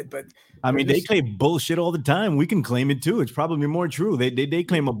use of it. But I mean, they claim bullshit all the time. We can claim it too. It's probably more true. They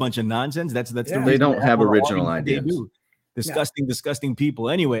claim a bunch of nonsense. That's the reason they don't have original ideas. They do. Disgusting people.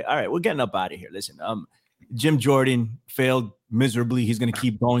 Anyway, all right, we're getting up out of here. Listen, Jim Jordan failed miserably. He's going to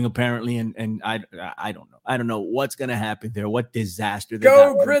keep going apparently, and I don't know what's going to happen there. What disaster!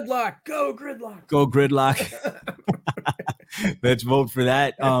 Go Gridlock! Let's vote for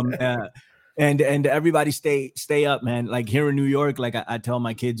that. And everybody stay up, man. Like here in New York, like I tell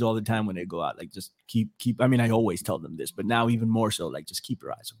my kids all the time when they go out, like just keep. I mean, I always tell them this, but now even more so, like just keep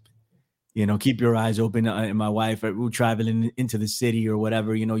your eyes open. Keep your eyes open. And my wife, we're traveling into the city or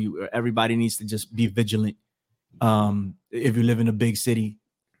whatever. Everybody needs to just be vigilant. If you live in a big city,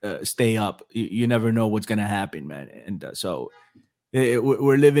 stay up. You never know what's gonna happen, man. And so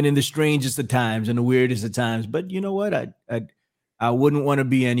we're living in the strangest of times and the weirdest of times. But you know what? I wouldn't want to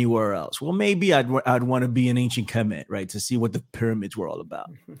be anywhere else. Well, maybe I'd want to be in ancient Kemet, right, to see what the pyramids were all about.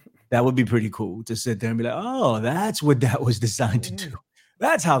 That would be pretty cool to sit there and be like, oh, that's what that was designed to do.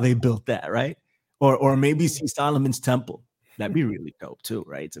 That's how they built that, right? Or maybe see Solomon's temple. That'd be really dope too,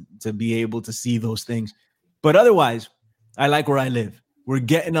 right? To be able to see those things. But otherwise, I like where I live. We're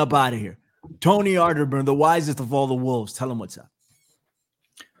getting up out of here. Tony Arterburn, the wisest of all the wolves. Tell him what's up.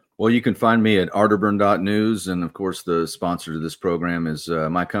 Well, you can find me at arterburn.news. And of course, the sponsor to this program is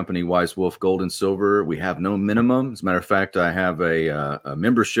my company, Wise Wolf Gold and Silver. We have no minimum. As a matter of fact, I have a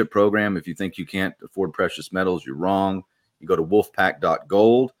membership program. If you think you can't afford precious metals, you're wrong. You go to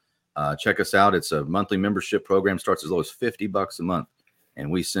wolfpack.gold. Check us out. It's a monthly membership program. Starts as low as $50 a month.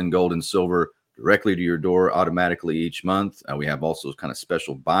 And we send gold and silver directly to your door automatically each month. We have also kind of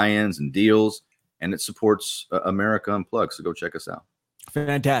special buy-ins and deals. And it supports America Unplugged. So go check us out.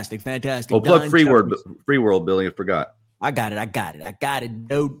 Fantastic. Well, plug Free World, Billy. I forgot. I got it.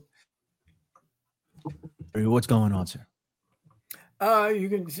 Dude. What's going on, sir? You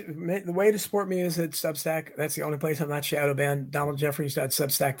can, the way to support me is at Substack. That's the only place I'm not shadow banned.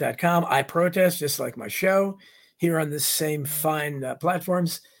 DonaldJeffries.substack.com. I protest just like my show here on this same fine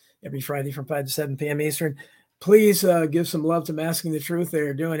platforms every Friday from 5 to 7 p.m. Eastern. please give some love to Masking the Truth.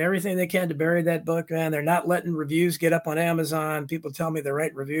 They're doing everything they can to bury that book, man. They're not letting reviews get up on Amazon. People tell me they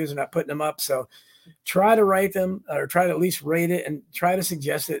write reviews and not putting them up. So try to write them, or try to at least rate it, and try to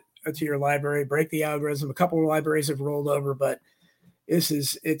suggest it to your library. Break the algorithm. A couple of libraries have rolled over, but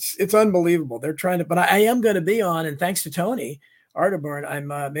it's unbelievable. They're trying to, but I am going to be on, and thanks to Tony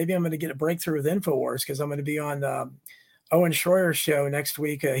Arterburn, maybe I'm going to get a breakthrough with InfoWars, because I'm going to be on Owen Schroyer's show next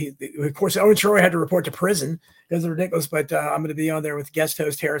week. Of course, Owen Schroyer had to report to prison. It was ridiculous, but I'm going to be on there with guest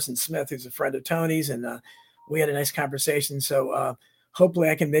host Harrison Smith, who's a friend of Tony's, and we had a nice conversation. So hopefully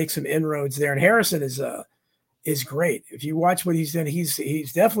I can make some inroads there. And Harrison is great. If you watch what he's done,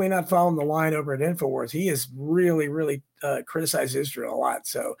 he's definitely not following the line over at InfoWars. He has really, really criticized Israel a lot.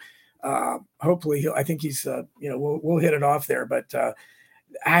 So hopefully I think he's, we'll hit it off there. But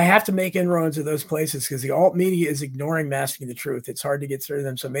I have to make inroads to those places, because the alt media is ignoring Masking the Truth. It's hard to get through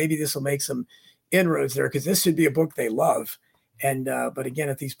them. So maybe this will make some inroads there, because this should be a book they love. And but again,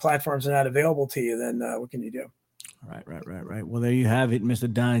 if these platforms are not available to you, then what can you do? Right. Well, there you have it,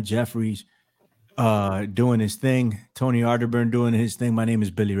 Mr. Don Jeffries doing his thing, Tony Arterburn doing his thing. My name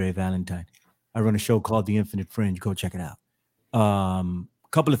is Billy Ray Valentine. I run a show called The Infinite Fringe. Go check it out.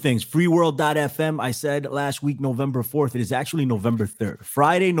 Couple of things. Freeworld.fm. I said last week, November 4th. It is actually November 3rd.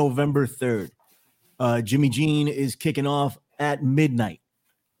 Friday, November 3rd. Jimmy Jean is kicking off at midnight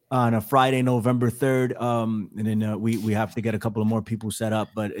on a Friday, November 3rd. And then we have to get a couple of more people set up,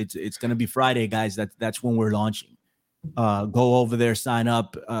 but it's going to be Friday, guys. That's when we're launching. Go over there, sign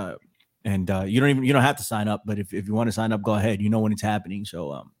up. And you don't have to sign up, but if you want to sign up, go ahead. You know when it's happening.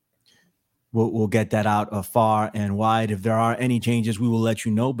 So we'll get that out far and wide. If there are any changes, we will let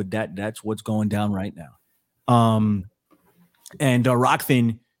you know. But that's what's going down right now. And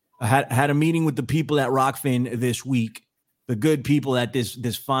Rockfin had a meeting with the people at Rockfin this week, the good people at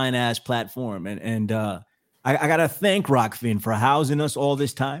this fine ass platform, and I gotta thank Rockfin for housing us all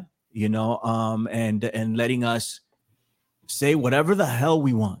this time, and letting us say whatever the hell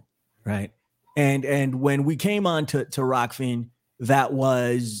we want. Right. And when we came on to Rockfin, that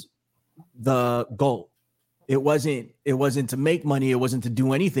was the goal. It wasn't to make money. It wasn't to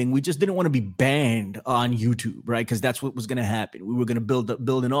do anything. We just didn't want to be banned on YouTube, right? Because that's what was going to happen. We were going to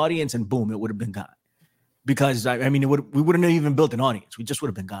build an audience, and boom, it would have been gone. Because we wouldn't have even built an audience. We just would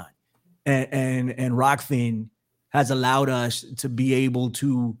have been gone. And Rockfin has allowed us to be able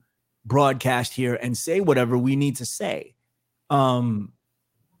to broadcast here and say whatever we need to say.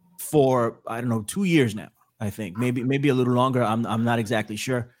 For, I don't know, 2 years now, I think, maybe a little longer. I'm not exactly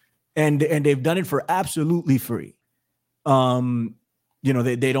sure. And they've done it for absolutely free. They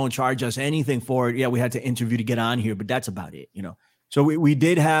don't charge us anything for it. Yeah, we had to interview to get on here, but that's about it, So we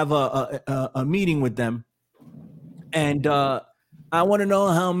did have a meeting with them. And I want to know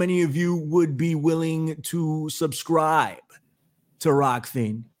how many of you would be willing to subscribe to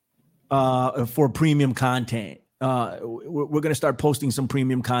Rockfin for premium content. We're going to start posting some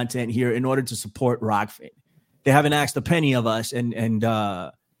premium content here in order to support Rockfin. They haven't asked a penny of us, and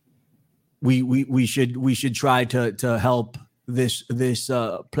we should try to help this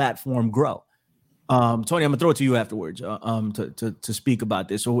platform grow. Tony, I'm gonna throw it to you afterwards to speak about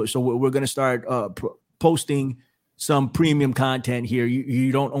this. So we're going to start posting some premium content here.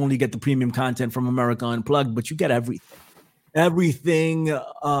 You don't only get the premium content from America Unplugged, but you get everything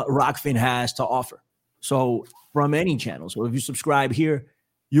Rockfin has to offer. So from any channel. So if you subscribe here,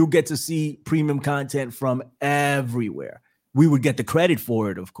 you'll get to see premium content from everywhere. We would get the credit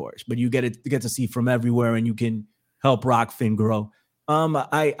for it, of course, but you get to see from everywhere, and you can help Rockfin grow.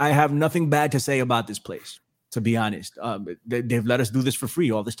 I have nothing bad to say about this place, to be honest. They've let us do this for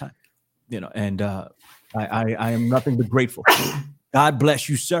free all this time, and I am nothing but grateful. God bless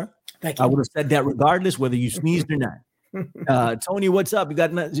you, sir. Thank you. I would have said that regardless whether you sneezed or not. Tony, what's up? You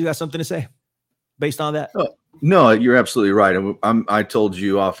got something to say based on that? No, you're absolutely right. I told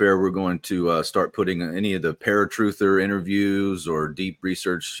you off air we're going to start putting any of the paratruther interviews or deep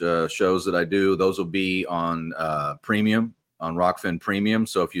research shows that I do. Those will be on premium, on Rockfin Premium.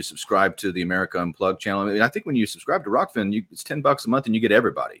 So if you subscribe to the America Unplugged channel, I think when you subscribe to Rockfin, it's $10 a month and you get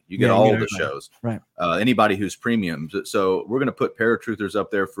everybody. You get all the shows. Right. Anybody who's premium. So we're going to put paratruthers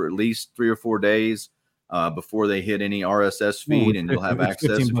up there for at least 3 or 4 days before they hit any RSS feed, and you'll have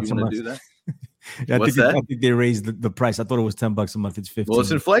access if you want to do that. I think they raised the price. I thought it was $10 a month. It's $15. Well,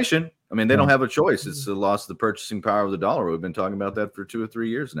 it's inflation. I mean, they don't have a choice. It's the loss of the purchasing power of the dollar. We've been talking about that for 2 or 3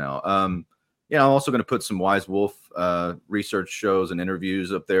 years now. I'm also going to put some Wise Wolf research shows and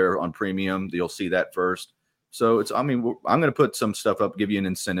interviews up there on premium. You'll see that first. So I'm going to put some stuff up, give you an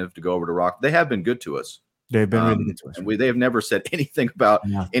incentive to go over to Rock. They have been good to us. They've been really good to us. And they have never said anything about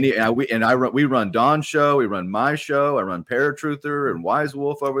any. We run Dawn's show, we run my show, I run Paratruther and Wise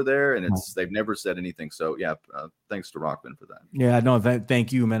Wolf over there, and they've never said anything. So yeah, thanks to Rockman for that. Yeah, no,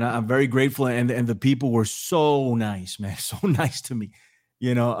 thank you, man. I'm very grateful, and the people were so nice, man, so nice to me.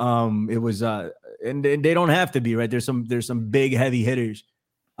 You know, it was, and they don't have to be, right. There's some big heavy hitters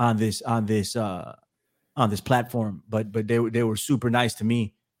on this platform, but they were super nice to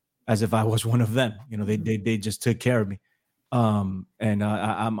me, as if I was one of them. You know, they just took care of me. And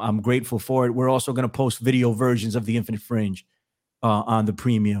I'm grateful for it. We're also going to post video versions of the Infinite Fringe on the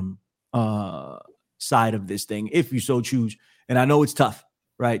premium side of this thing, if you so choose. And I know it's tough,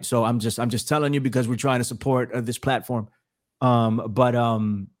 right? So I'm just telling you, because we're trying to support this platform. But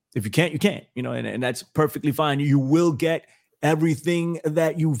if you can't, you can't, you know, and that's perfectly fine. You will get everything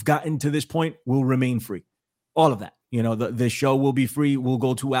that you've gotten to this point will remain free. All of that, you know, the show will be free. We'll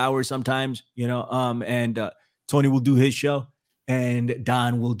go 2 hours sometimes, you know, and Tony will do his show and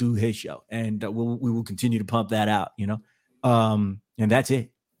Don will do his show, and we will continue to pump that out, you know. And that's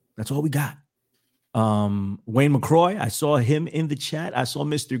it. That's all we got. Wayne McCroy, I saw him in the chat. I saw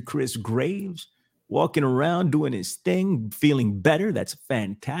Mr. Chris Graves walking around doing his thing, feeling better. That's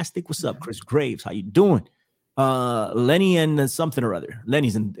fantastic. What's up, Chris Graves? How you doing? Lenny and something or other.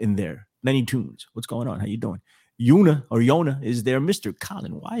 Lenny's in there. Lenny Tunes. What's going on? How you doing? Yona is there. Mr.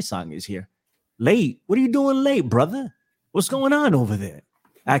 Colin Wysong is here. Late. What are you doing late, brother? What's going on over there?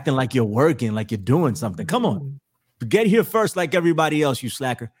 Acting like you're working, like you're doing something. Come on. Get here first like everybody else, you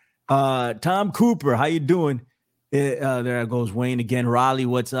slacker. Tom Cooper, how you doing? There goes Wayne again. Raleigh,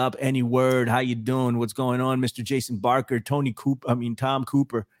 what's up? Any word? How you doing? What's going on? Mr. Jason Barker, Tom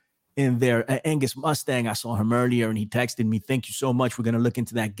Cooper in there. Angus Mustang, I saw him earlier and he texted me. Thank you so much. We're going to look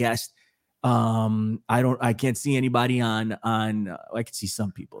into that guest. I can't see anybody on I can see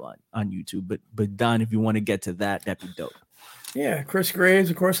some people on YouTube, but Don, if you want to get to that, that'd be dope. Yeah, Chris Graves,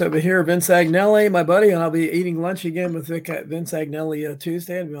 of course, over here. Vince Agnelli, my buddy, and I'll be eating lunch again with Vince Agnelli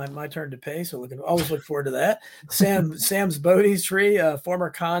Tuesday. It'll be my turn to pay, so always look forward to that. Sam's Bodie's Tree, former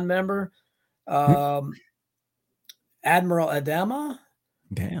con member. Admiral Adama.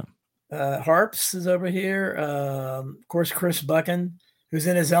 Damn. Harps is over here. Of course, Chris Buchan, who's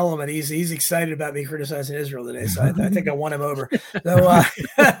in his element. He's excited about me criticizing Israel today, so I think I won him over. So,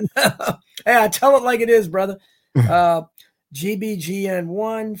 hey, I tell it like it is, brother.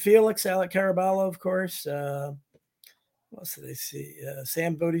 GBGN1, Felix, Alec Caraballo, of course. What else did I see?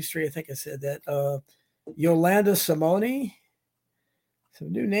 Sam Bodystreet, I think I said that. Yolanda Simone.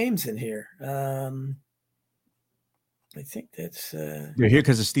 Some new names in here. I think that's... You're here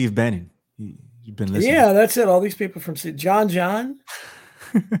because of Steve Bannon. You've been listening. Yeah, that's it. All these people from... John.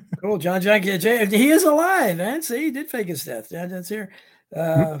 Cool. John. He is alive, man. See, he did fake his death. John's here.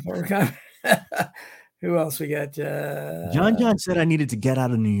 Who else we got? John said I needed to get out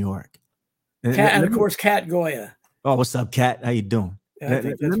of New York. And of course, Kat Goya. Oh, what's up, Kat? How you doing?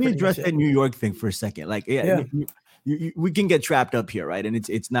 Let me address that New York thing for a second. Like, we can get trapped up here, right? And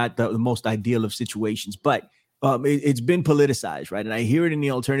it's not the most ideal of situations, but it's been politicized, right? And I hear it in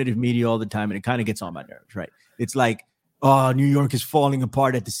the alternative media all the time, and it kind of gets on my nerves, right? It's like, oh, New York is falling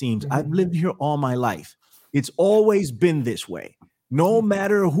apart at the seams. I've lived here all my life. It's always been this way. No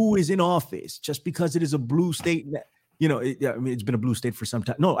matter who is in office, just because it is a blue state, you know, it's been a blue state for some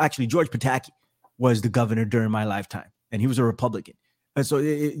time. No, actually, George Pataki was the governor during my lifetime, and he was a Republican. And so,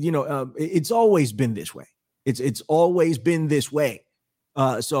 it's always been this way. It's always been this way.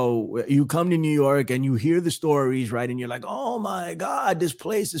 So you come to New York and you hear the stories, right? And you're like, oh my God, this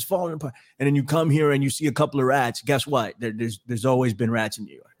place is falling apart. And then you come here and you see a couple of rats. Guess what? There's always been rats in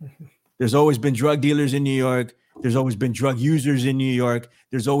New York. There's always been drug dealers in New York. There's always been drug users in New York.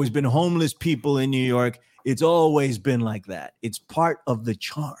 There's always been homeless people in New York. It's always been like that. It's part of the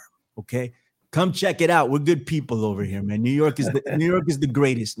charm. Okay, come check it out. We're good people over here, man. New York is the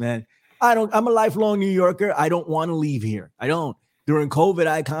greatest, man. I'm a lifelong New Yorker. I don't want to leave here. I don't. During COVID,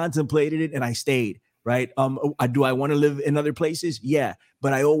 I contemplated it and I stayed. Right? Do I want to live in other places? Yeah,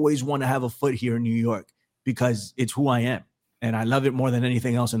 but I always want to have a foot here in New York because it's who I am, and I love it more than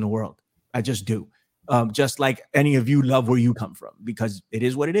anything else in the world. I just do. Just like any of you love where you come from, because it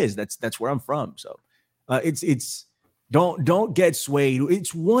is what it is. That's where I'm from. So it's don't get swayed.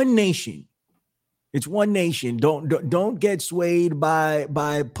 It's one nation. It's one nation. Don't get swayed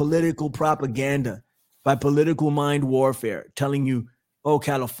by political propaganda, by political mind warfare, telling you, oh,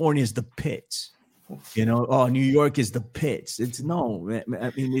 California is the pits. You know, oh, New York is the pits. It's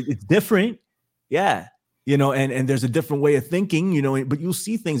different. Yeah. You know, and there's a different way of thinking, you know, but you'll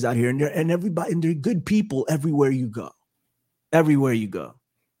see things out here and they're good people everywhere you go.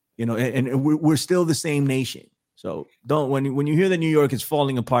 and we're still the same nation. So don't when you hear that New York is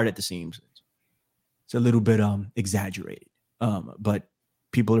falling apart at the seams, it's a little bit exaggerated. But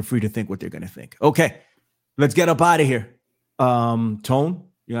people are free to think what they're going to think. Okay, let's get up out of here. Tone,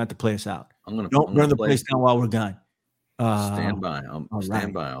 you're gonna have to play us out. Don't burn the place down while we're gone. Stand by.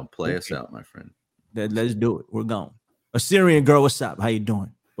 I'll play us out, my friend. Let's do it. We're gone. Assyrian girl, what's up? How you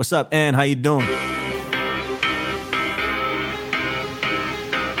doing? What's up, Ann? How you doing?